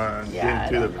focusing on getting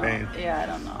through the pain. Yeah, I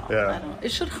don't know. Yeah.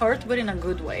 It should hurt, but in a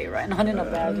good way, right? Not in a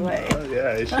bad way.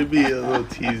 Yeah, it should be a little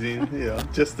teasing,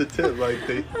 just the tip, like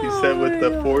you said with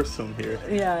the foursome here.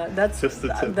 Yeah, that's just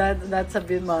the tip. That's a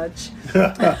bit much.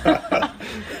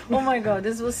 Oh my God,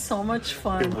 this was so much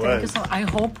fun. Thank you so much. I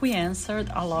hope we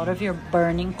answered a lot of your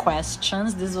burning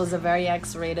questions. This was a very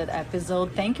X-rated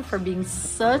episode. Thank you for being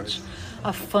such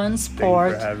a fun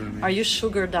sport. Thank you for having me. Are you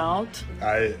sugared out?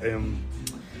 I am.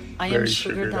 I am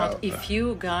sugared out. If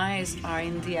you guys are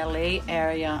in the LA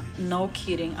area, no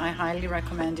kidding, I highly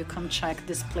recommend you come check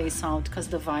this place out because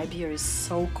the vibe here is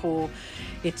so cool.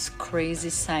 It's crazy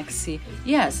sexy.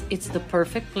 Yes, it's the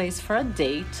perfect place for a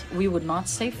date. We would not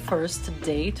say first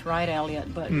date, right,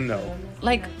 Elliot? But no,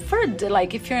 like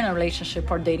if you're in a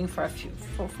relationship or dating for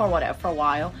a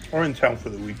while, or in town for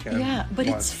the weekend. Yeah, but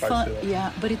it's fun.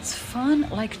 Yeah, but it's fun.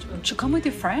 Like to come with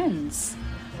your friends.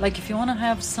 Like if you want to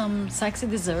have some sexy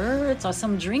desserts or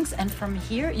some drinks, and from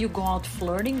here you go out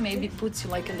flirting. Maybe puts you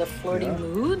like in the flirting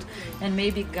mood, and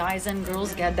maybe guys and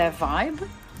girls get that vibe.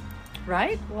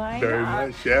 Right? Why Very not?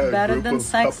 much, yeah. Better than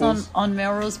sex on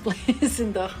Melrose Place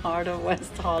in the heart of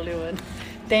West Hollywood.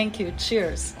 Thank you.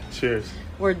 Cheers. Cheers.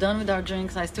 We're done with our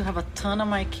drinks. I still have a ton of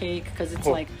my cake because it's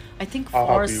I think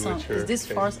foursome. Is this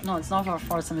foursome? No, it's not a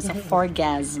foursome. It's a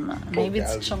fourgasm. Maybe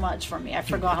it's too much for me. I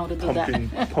forgot how to do that.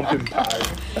 Pumpkin pie.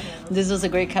 This was a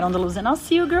great Cat on the Loose, and I'll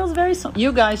see you girls very soon.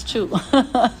 You guys too.